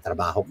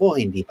makakatrabaho ko,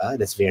 hindi ba?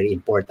 That's very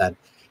important.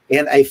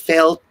 And I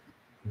felt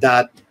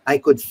that I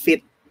could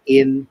fit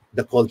in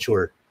the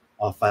culture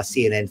of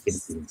CNN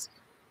Philippines.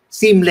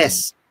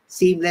 Seamless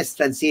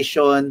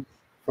transition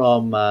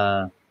from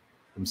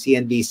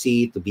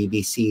CNBC to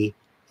BBC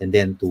and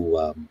then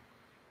to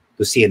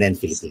CNN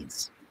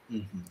Philippines.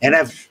 And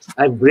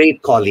I've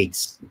great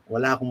colleagues.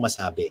 Wala akong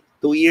masabi.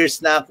 2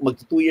 years na,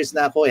 magto 2 years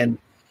na ako and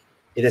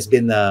it has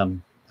been a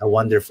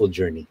wonderful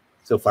journey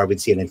so far with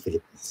CNN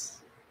Philippines.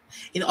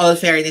 In all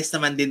fairness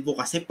naman din po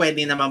kasi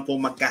pwede naman po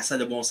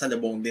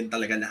magkasalubong-salubong din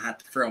talaga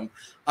lahat from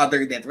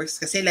other networks.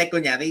 Kasi like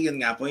kunyari, yun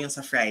nga po yung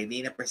sa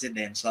Friday na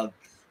presidential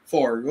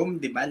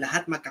forum, di ba?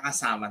 Lahat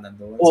magkakasama na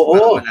doon. Oo.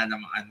 So wala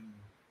namang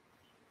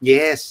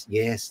Yes,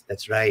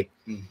 that's right.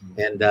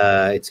 And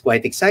it's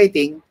quite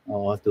exciting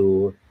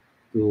to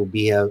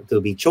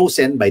be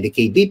chosen by the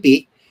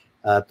KBP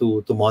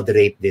to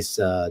moderate this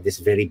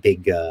very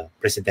big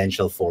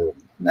presidential forum.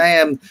 And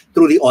I am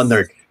truly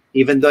honored.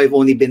 Even though I've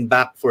only been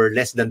back for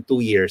less than 2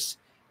 years,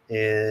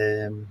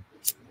 they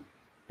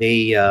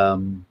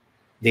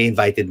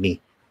invited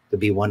me to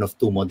be one of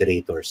 2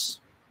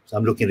 moderators.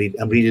 So I'm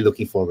really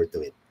looking forward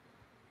to it.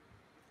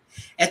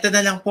 Eto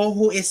na lang po,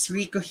 who is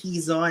Rico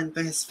Hizon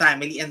to his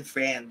family and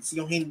friends?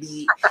 Yung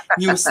hindi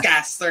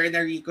newscaster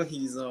na Rico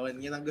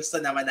Hizon. Yun ang gusto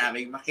naman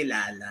namin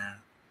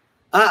makilala.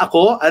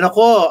 Ako? I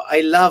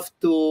love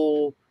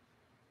to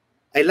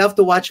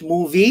watch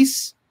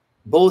movies.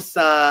 Both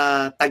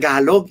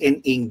Tagalog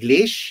and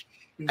English.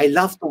 I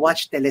love to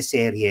watch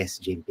teleseryes,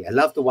 Jimpy. I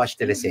love to watch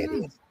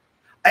teleseryes.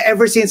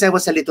 Ever since I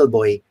was a little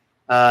boy,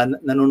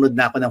 nanonood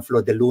na ako ng Flo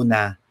de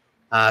Luna,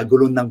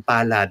 Gulong ng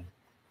Palad,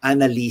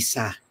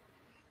 Annalisa.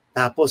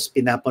 Tapos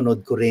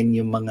pinapanood ko rin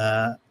yung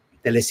mga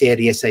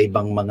teleseryes sa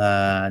ibang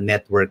mga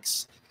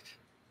networks.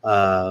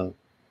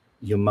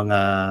 Yung mga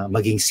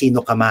Maging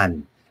Sino Ka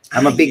Man.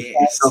 I'm a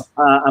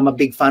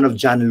big fan of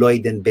John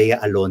Lloyd and Bea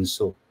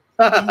Alonso.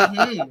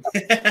 Also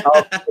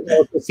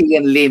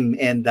Sian Lim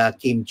and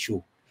Kim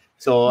Chu.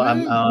 So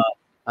I'm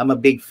a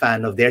big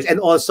fan of theirs, and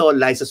also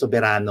Liza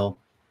Soberano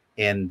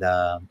and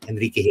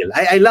Enrique Hill.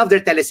 I love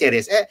their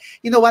teleseries.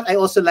 You know what? I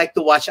also like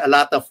to watch a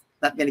lot of.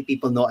 Not many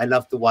people know. I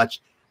love to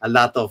watch a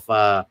lot of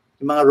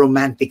mga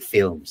romantic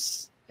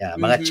films. Yeah,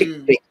 mga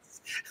chick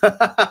flicks,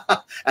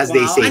 as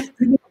they say.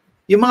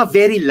 Yung mga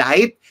very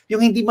light,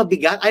 yung hindi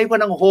mabigat. Ayaw ko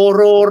ng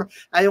horror,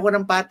 ayaw ko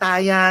ng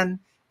patayan.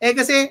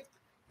 Kasi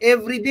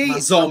every day,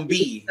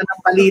 zombie.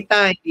 Ng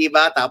balita, di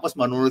ba? Tapos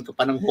manunod ka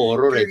pa ng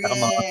horror. Saka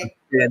mga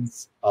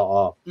friends.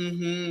 Oo.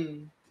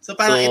 So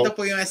parang ito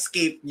po yung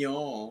escape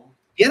nyo.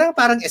 Yan ang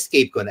parang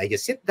escape ko. I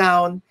just sit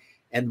down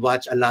and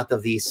watch a lot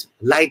of these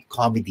light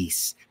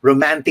comedies,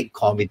 romantic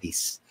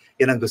comedies.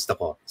 Yan ang gusto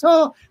ko.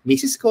 So,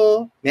 misis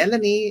ko,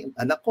 Melanie,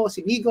 anak ko,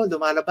 si Migo,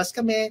 lumalabas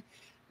kami.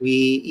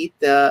 We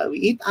eat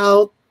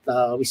out.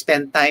 we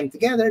spend time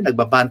together.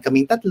 Nagbaband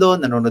kaming tatlo,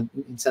 nanonood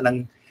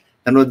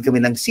kami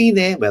ng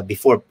sine, well,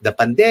 before the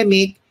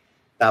pandemic.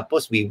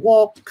 Tapos we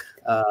walk,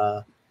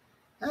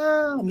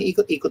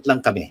 umiikot-ikot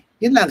lang kami.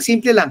 Yun lang,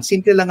 simple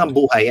lang ang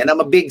buhay. And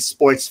I'm a big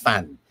sports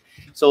fan.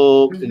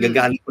 So,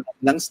 gagaling ko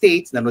ng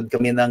States, nanood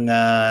kami ng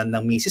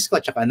misis ko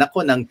at saka anak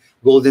ko ng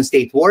Golden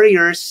State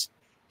Warriors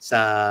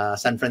sa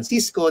San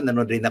Francisco.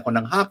 Nanood rin ako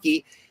ng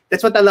hockey.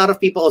 That's what a lot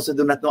of people also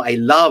do not know. I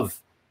love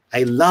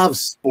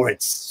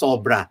sports,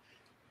 sobra.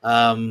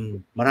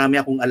 Marami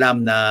akong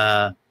alam na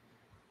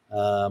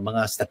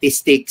mga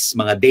statistics,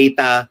 mga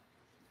data,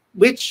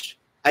 which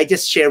I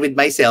just share with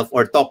myself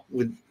or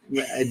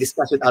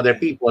discuss with other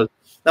people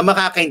na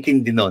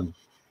makakaintindi nun.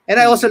 And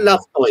I also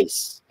love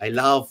toys. I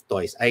love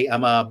toys.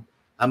 I'm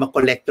a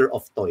collector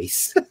of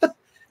toys.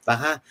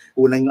 Baka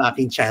kulang yung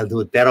aking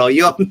childhood. Pero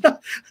yun,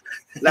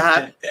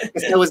 lahat.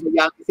 Kasi I was the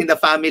youngest in the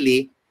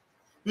family.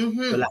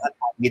 So lahat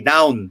had me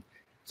down.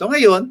 So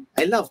ngayon,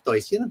 I love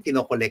toys. Yun ang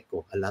kinokollect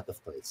ko. A lot of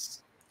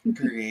toys.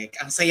 Correct.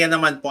 Ang saya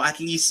naman po.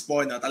 At least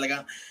po, no,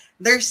 talagang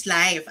there's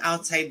life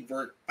outside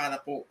work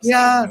para po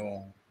sa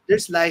inyo.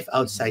 There's life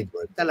outside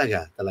work.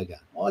 Talaga.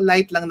 Oh,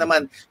 light lang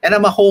naman. And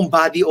I'm a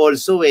homebody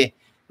also eh.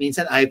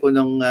 Minsan ayaw ko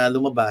nung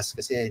lumabas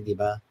kasi, di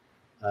ba,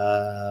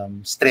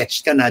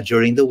 stretched ka na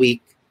during the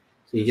week.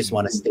 So you just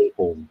want to stay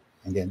home.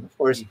 And then, of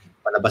course,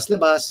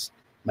 palabas-labas.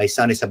 My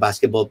son is a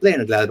basketball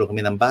player. Naglalaro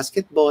kami ng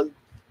basketball.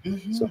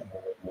 So,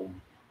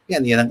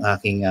 yan ang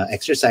aking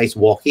exercise,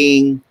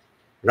 walking,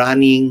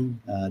 running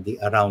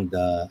around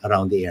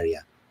the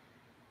area.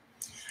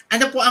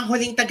 Ano po ang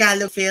huling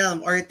Tagalog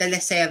film or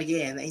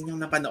teleserye na inyong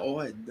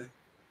napanood?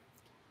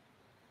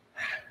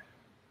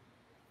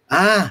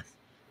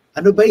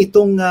 Ano ba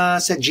itong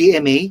sa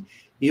GMA?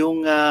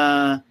 Yung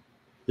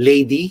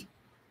lady?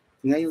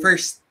 Ngayon,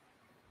 First.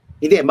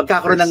 Hindi,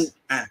 magkakaroon ng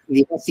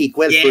hindi pa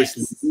sequel, yes. First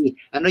Lady.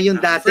 Ano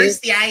yung dati?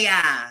 First Yaya.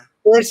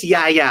 First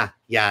Yaya.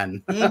 Yan.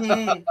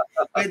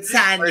 With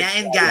Sanya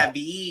and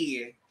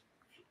Gabby.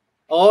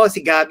 Oh,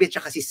 si Gabby at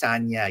saka si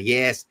Sanya.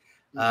 Yes.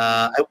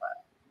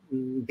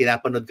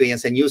 Pinapanood ko yan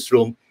sa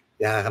newsroom.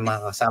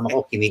 Mga kasama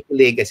ko,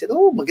 kinikilig. I said,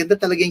 maganda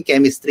talaga yung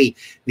chemistry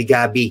ni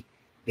Gabby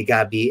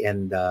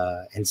and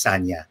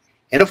Sanya.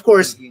 And of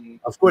course,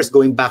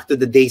 going back to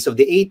the days of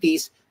the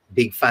 80s,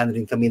 big fan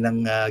rin kami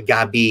ng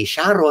Gabby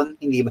Sharon,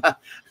 hindi ba?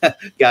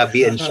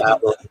 Gabby and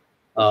Sharon.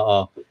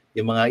 Oo.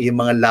 Yung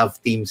mga love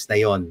teams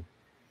na yon.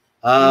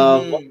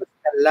 What was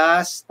the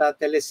last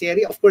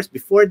teleserye? Of course,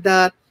 before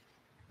that,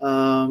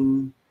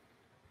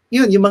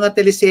 yung mga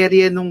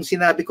teleserye nung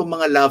sinabi ko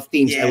mga love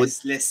teams,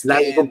 yes,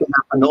 lagi kong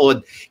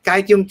pinapanood.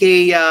 Kahit yung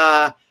kay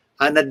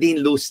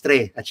Nadine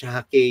Lustre at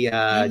saka kay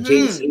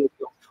James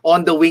Rico,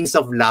 On the Wings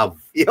of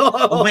Love.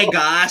 Oh my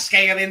gosh,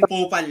 kayo rin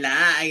po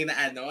pala ay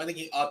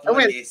naging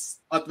outwardist.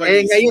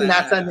 Ngayon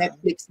nasa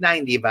Netflix na,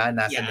 hindi ba?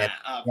 Nasa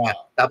Netflix. Yeah.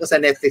 Tapos sa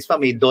Netflix pa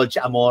may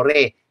Dolce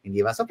Amore, hindi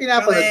ba? So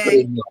pinapanood ko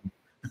rin yun.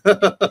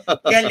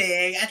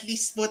 Galing. At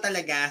least po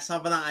talaga,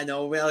 sobrang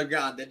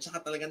well-grounded. Tsaka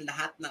talagang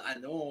lahat ng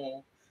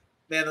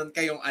meron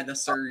kayong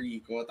Sir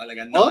Rico,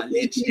 talagang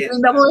knowledge.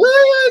 Ganda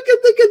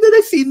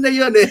na scene na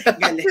yun eh.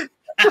 Galing.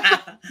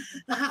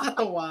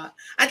 Nakakatawa.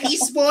 At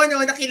least po,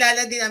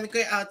 nakilala din namin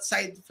kayo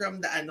outside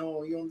from the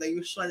yung the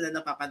usual na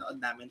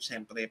napapanood namin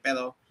syempre.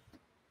 Pero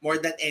more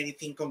than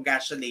anything,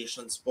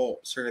 congratulations po,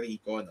 Sir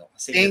Rico.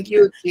 Kasi thank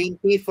you,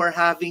 Jimpy, for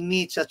having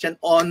me. Such an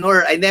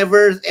honor. I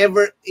never,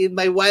 ever, in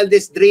my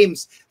wildest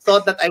dreams,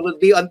 thought that I would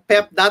be on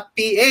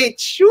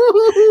PEP.ph.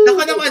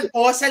 Naku naman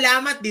po,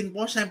 salamat din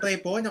po, syempre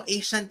po, ng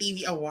Asian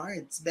TV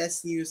Awards,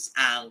 Best News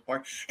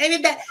Anchor. And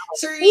then,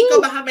 Sir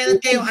Rico, baka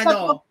meron kayong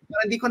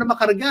Hindi ko na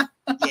makarga.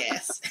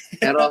 Yes.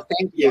 Pero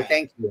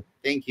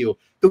thank you.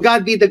 To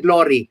God be the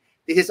glory.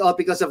 This is all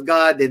because of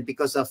God and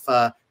because of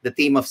the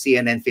team of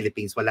CNN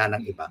Philippines. Wala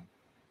nang iba.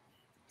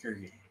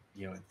 Correct.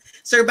 Yun.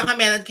 Sir, baka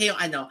meron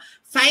kayong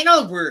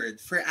final word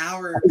for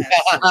our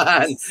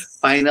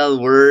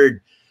Final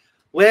word.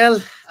 Well,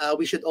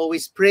 we should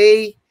always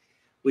pray.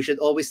 We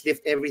should always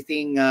lift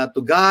everything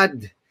to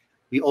God.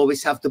 We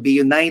always have to be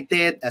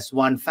united as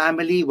one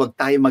family. Huwag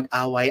tayo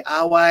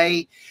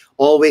mag-away-away.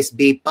 Always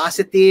be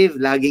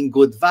positive. Laging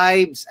good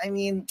vibes. I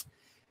mean,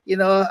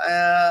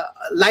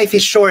 life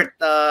is short.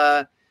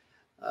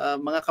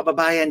 Mga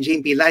kababayan,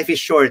 Jimpy, life is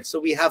short.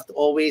 So we have to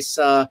always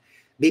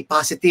be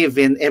positive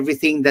in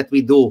everything that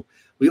we do.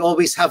 We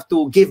always have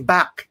to give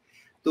back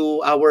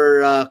to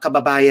our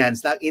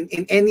kababayans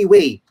in any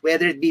way,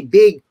 whether it be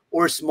big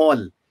or small.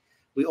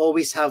 We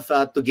always have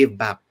to give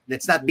back.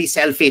 Let's not be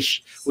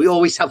selfish. We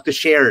always have to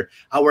share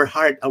our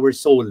heart, our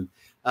soul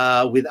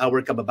with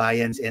our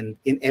kababayans and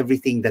in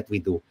everything that we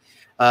do.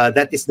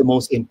 That is the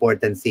most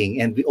important thing.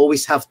 And we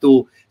always have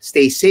to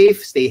stay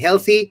safe, stay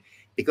healthy,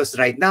 because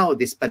right now,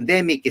 this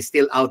pandemic is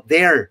still out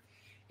there.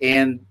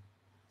 And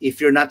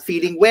if you're not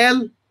feeling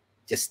well,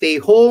 just stay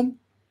home,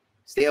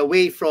 stay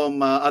away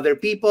from other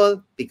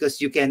people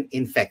because you can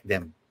infect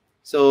them.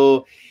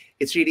 So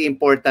it's really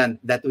important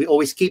that we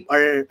always keep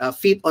our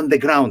feet on the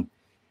ground.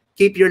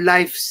 Keep your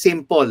life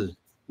simple.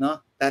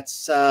 No,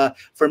 that's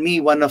for me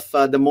one of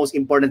the most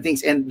important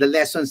things, and the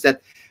lessons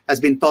that has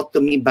been taught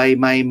to me by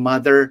my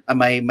mother,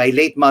 my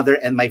late mother,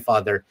 and my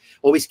father.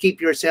 Always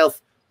keep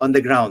yourself on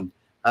the ground.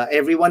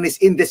 Everyone is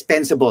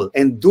indispensable,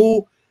 and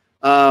do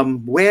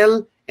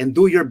well and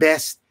do your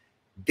best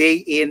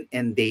day in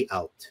and day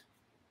out.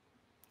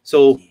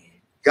 So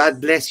God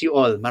bless you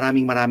all.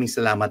 Maraming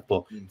salamat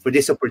po for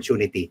this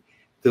opportunity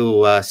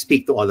to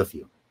speak to all of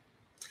you.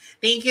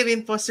 Thank you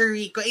rin po, Sir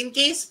Rico. In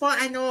case po,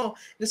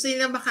 gusto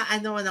niyo na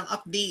ng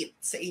update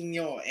sa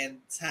inyo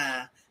and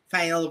sa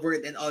Final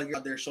Word and all your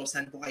other shows,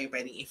 saan po kayo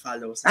pwedeng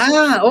i-follow?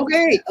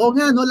 Okay. Oo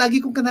nga, no?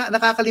 Lagi kong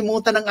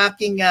nakakalimutan ang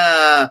aking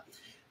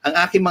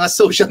mga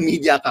social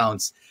media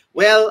accounts.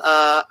 Well,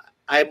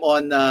 I'm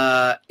on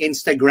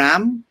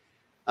Instagram,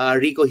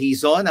 Rico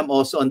Hizon. I'm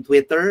also on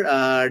Twitter,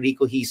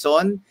 Rico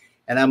Hizon.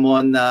 And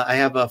I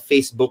have a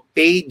Facebook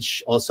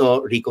page,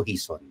 also Rico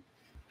Hizon.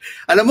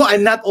 Alam mo,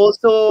 I'm not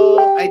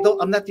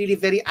really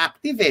very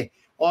active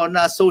on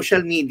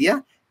social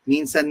media.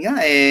 Minsan nga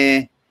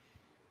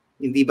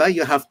hindi ba,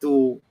 you have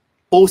to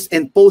post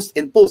and post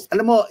and post.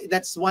 Alam mo,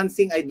 that's one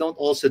thing I don't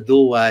also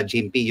do,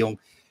 Jimpy, yung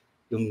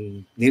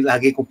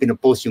lagi kong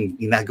pinopost yung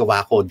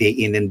ginagawa ko day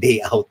in and day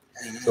out.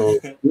 So,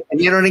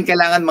 meron rin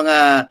kailangan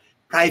mga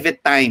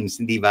private times,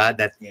 hindi ba,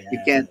 that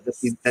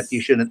that you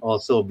shouldn't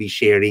also be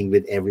sharing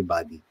with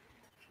everybody.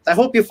 I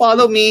hope you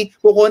follow me.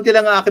 Kukunti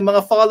lang ang aking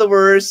mga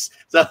followers.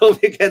 So I hope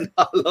you can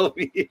follow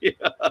me.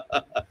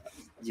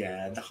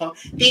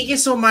 Thank you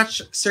so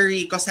much, Sir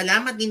Rico.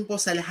 Salamat din po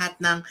sa lahat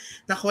ng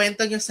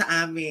nakwento nyo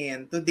sa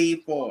amin today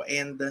po.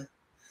 And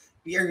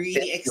we are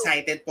really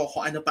excited po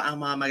kung ano pa ang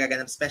mga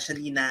magaganap.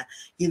 Especially na,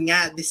 yun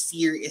nga, this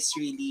year is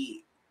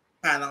really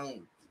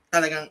parang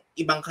talagang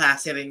ibang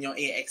klase rin yung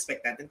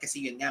i-expect natin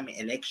kasi yun nga, may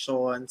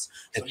elections.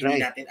 So hindi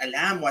natin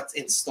alam what's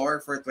in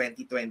store for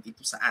 2022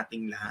 sa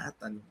ating lahat.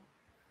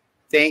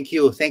 Thank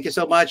you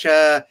so much,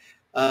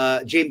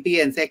 Jimpy,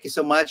 and thank you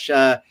so much,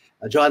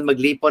 John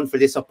Maglipon, for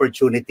this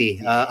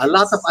opportunity. A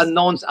lot of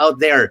unknowns out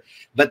there,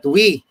 but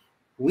we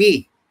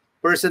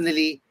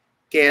personally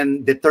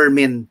can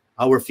determine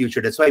our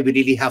future. That's why we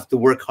really have to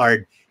work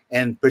hard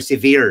and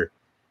persevere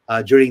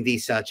during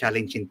these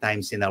challenging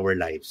times in our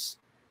lives.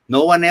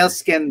 No one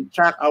else can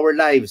track our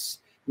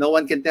lives. No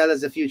one can tell us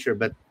the future,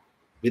 but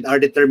with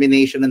our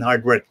determination and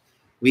hard work,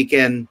 we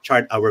can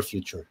chart our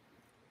future.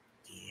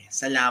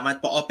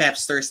 Salamat po.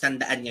 Pepsters,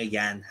 tandaan nyo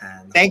yan.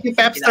 Thank you,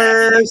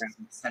 Pepsters!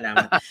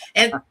 Salamat.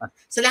 And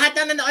sa lahat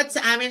na nanood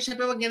sa amin,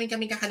 syempre huwag namin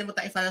kami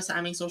kakalimutan i-follow sa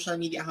aming social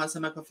media accounts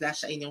na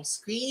magpa-flash sa inyong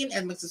screen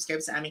and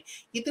mag-subscribe sa aming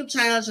YouTube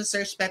channel. Just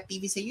search PEP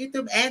TV sa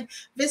YouTube and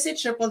visit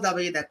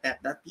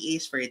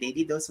www.pep.ph for a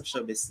daily dose of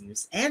showbiz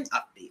news and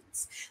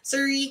updates.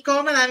 Sir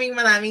Rico,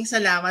 maraming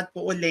salamat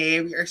po uli.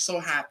 We are so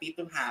happy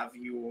to have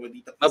you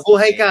dito.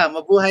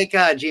 Mabuhay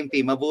ka, Jimpy.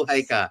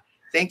 Mabuhay ka.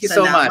 Thank you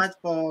so much. Salamat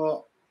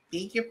po.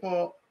 Thank you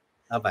po.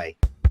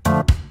 Bye-bye.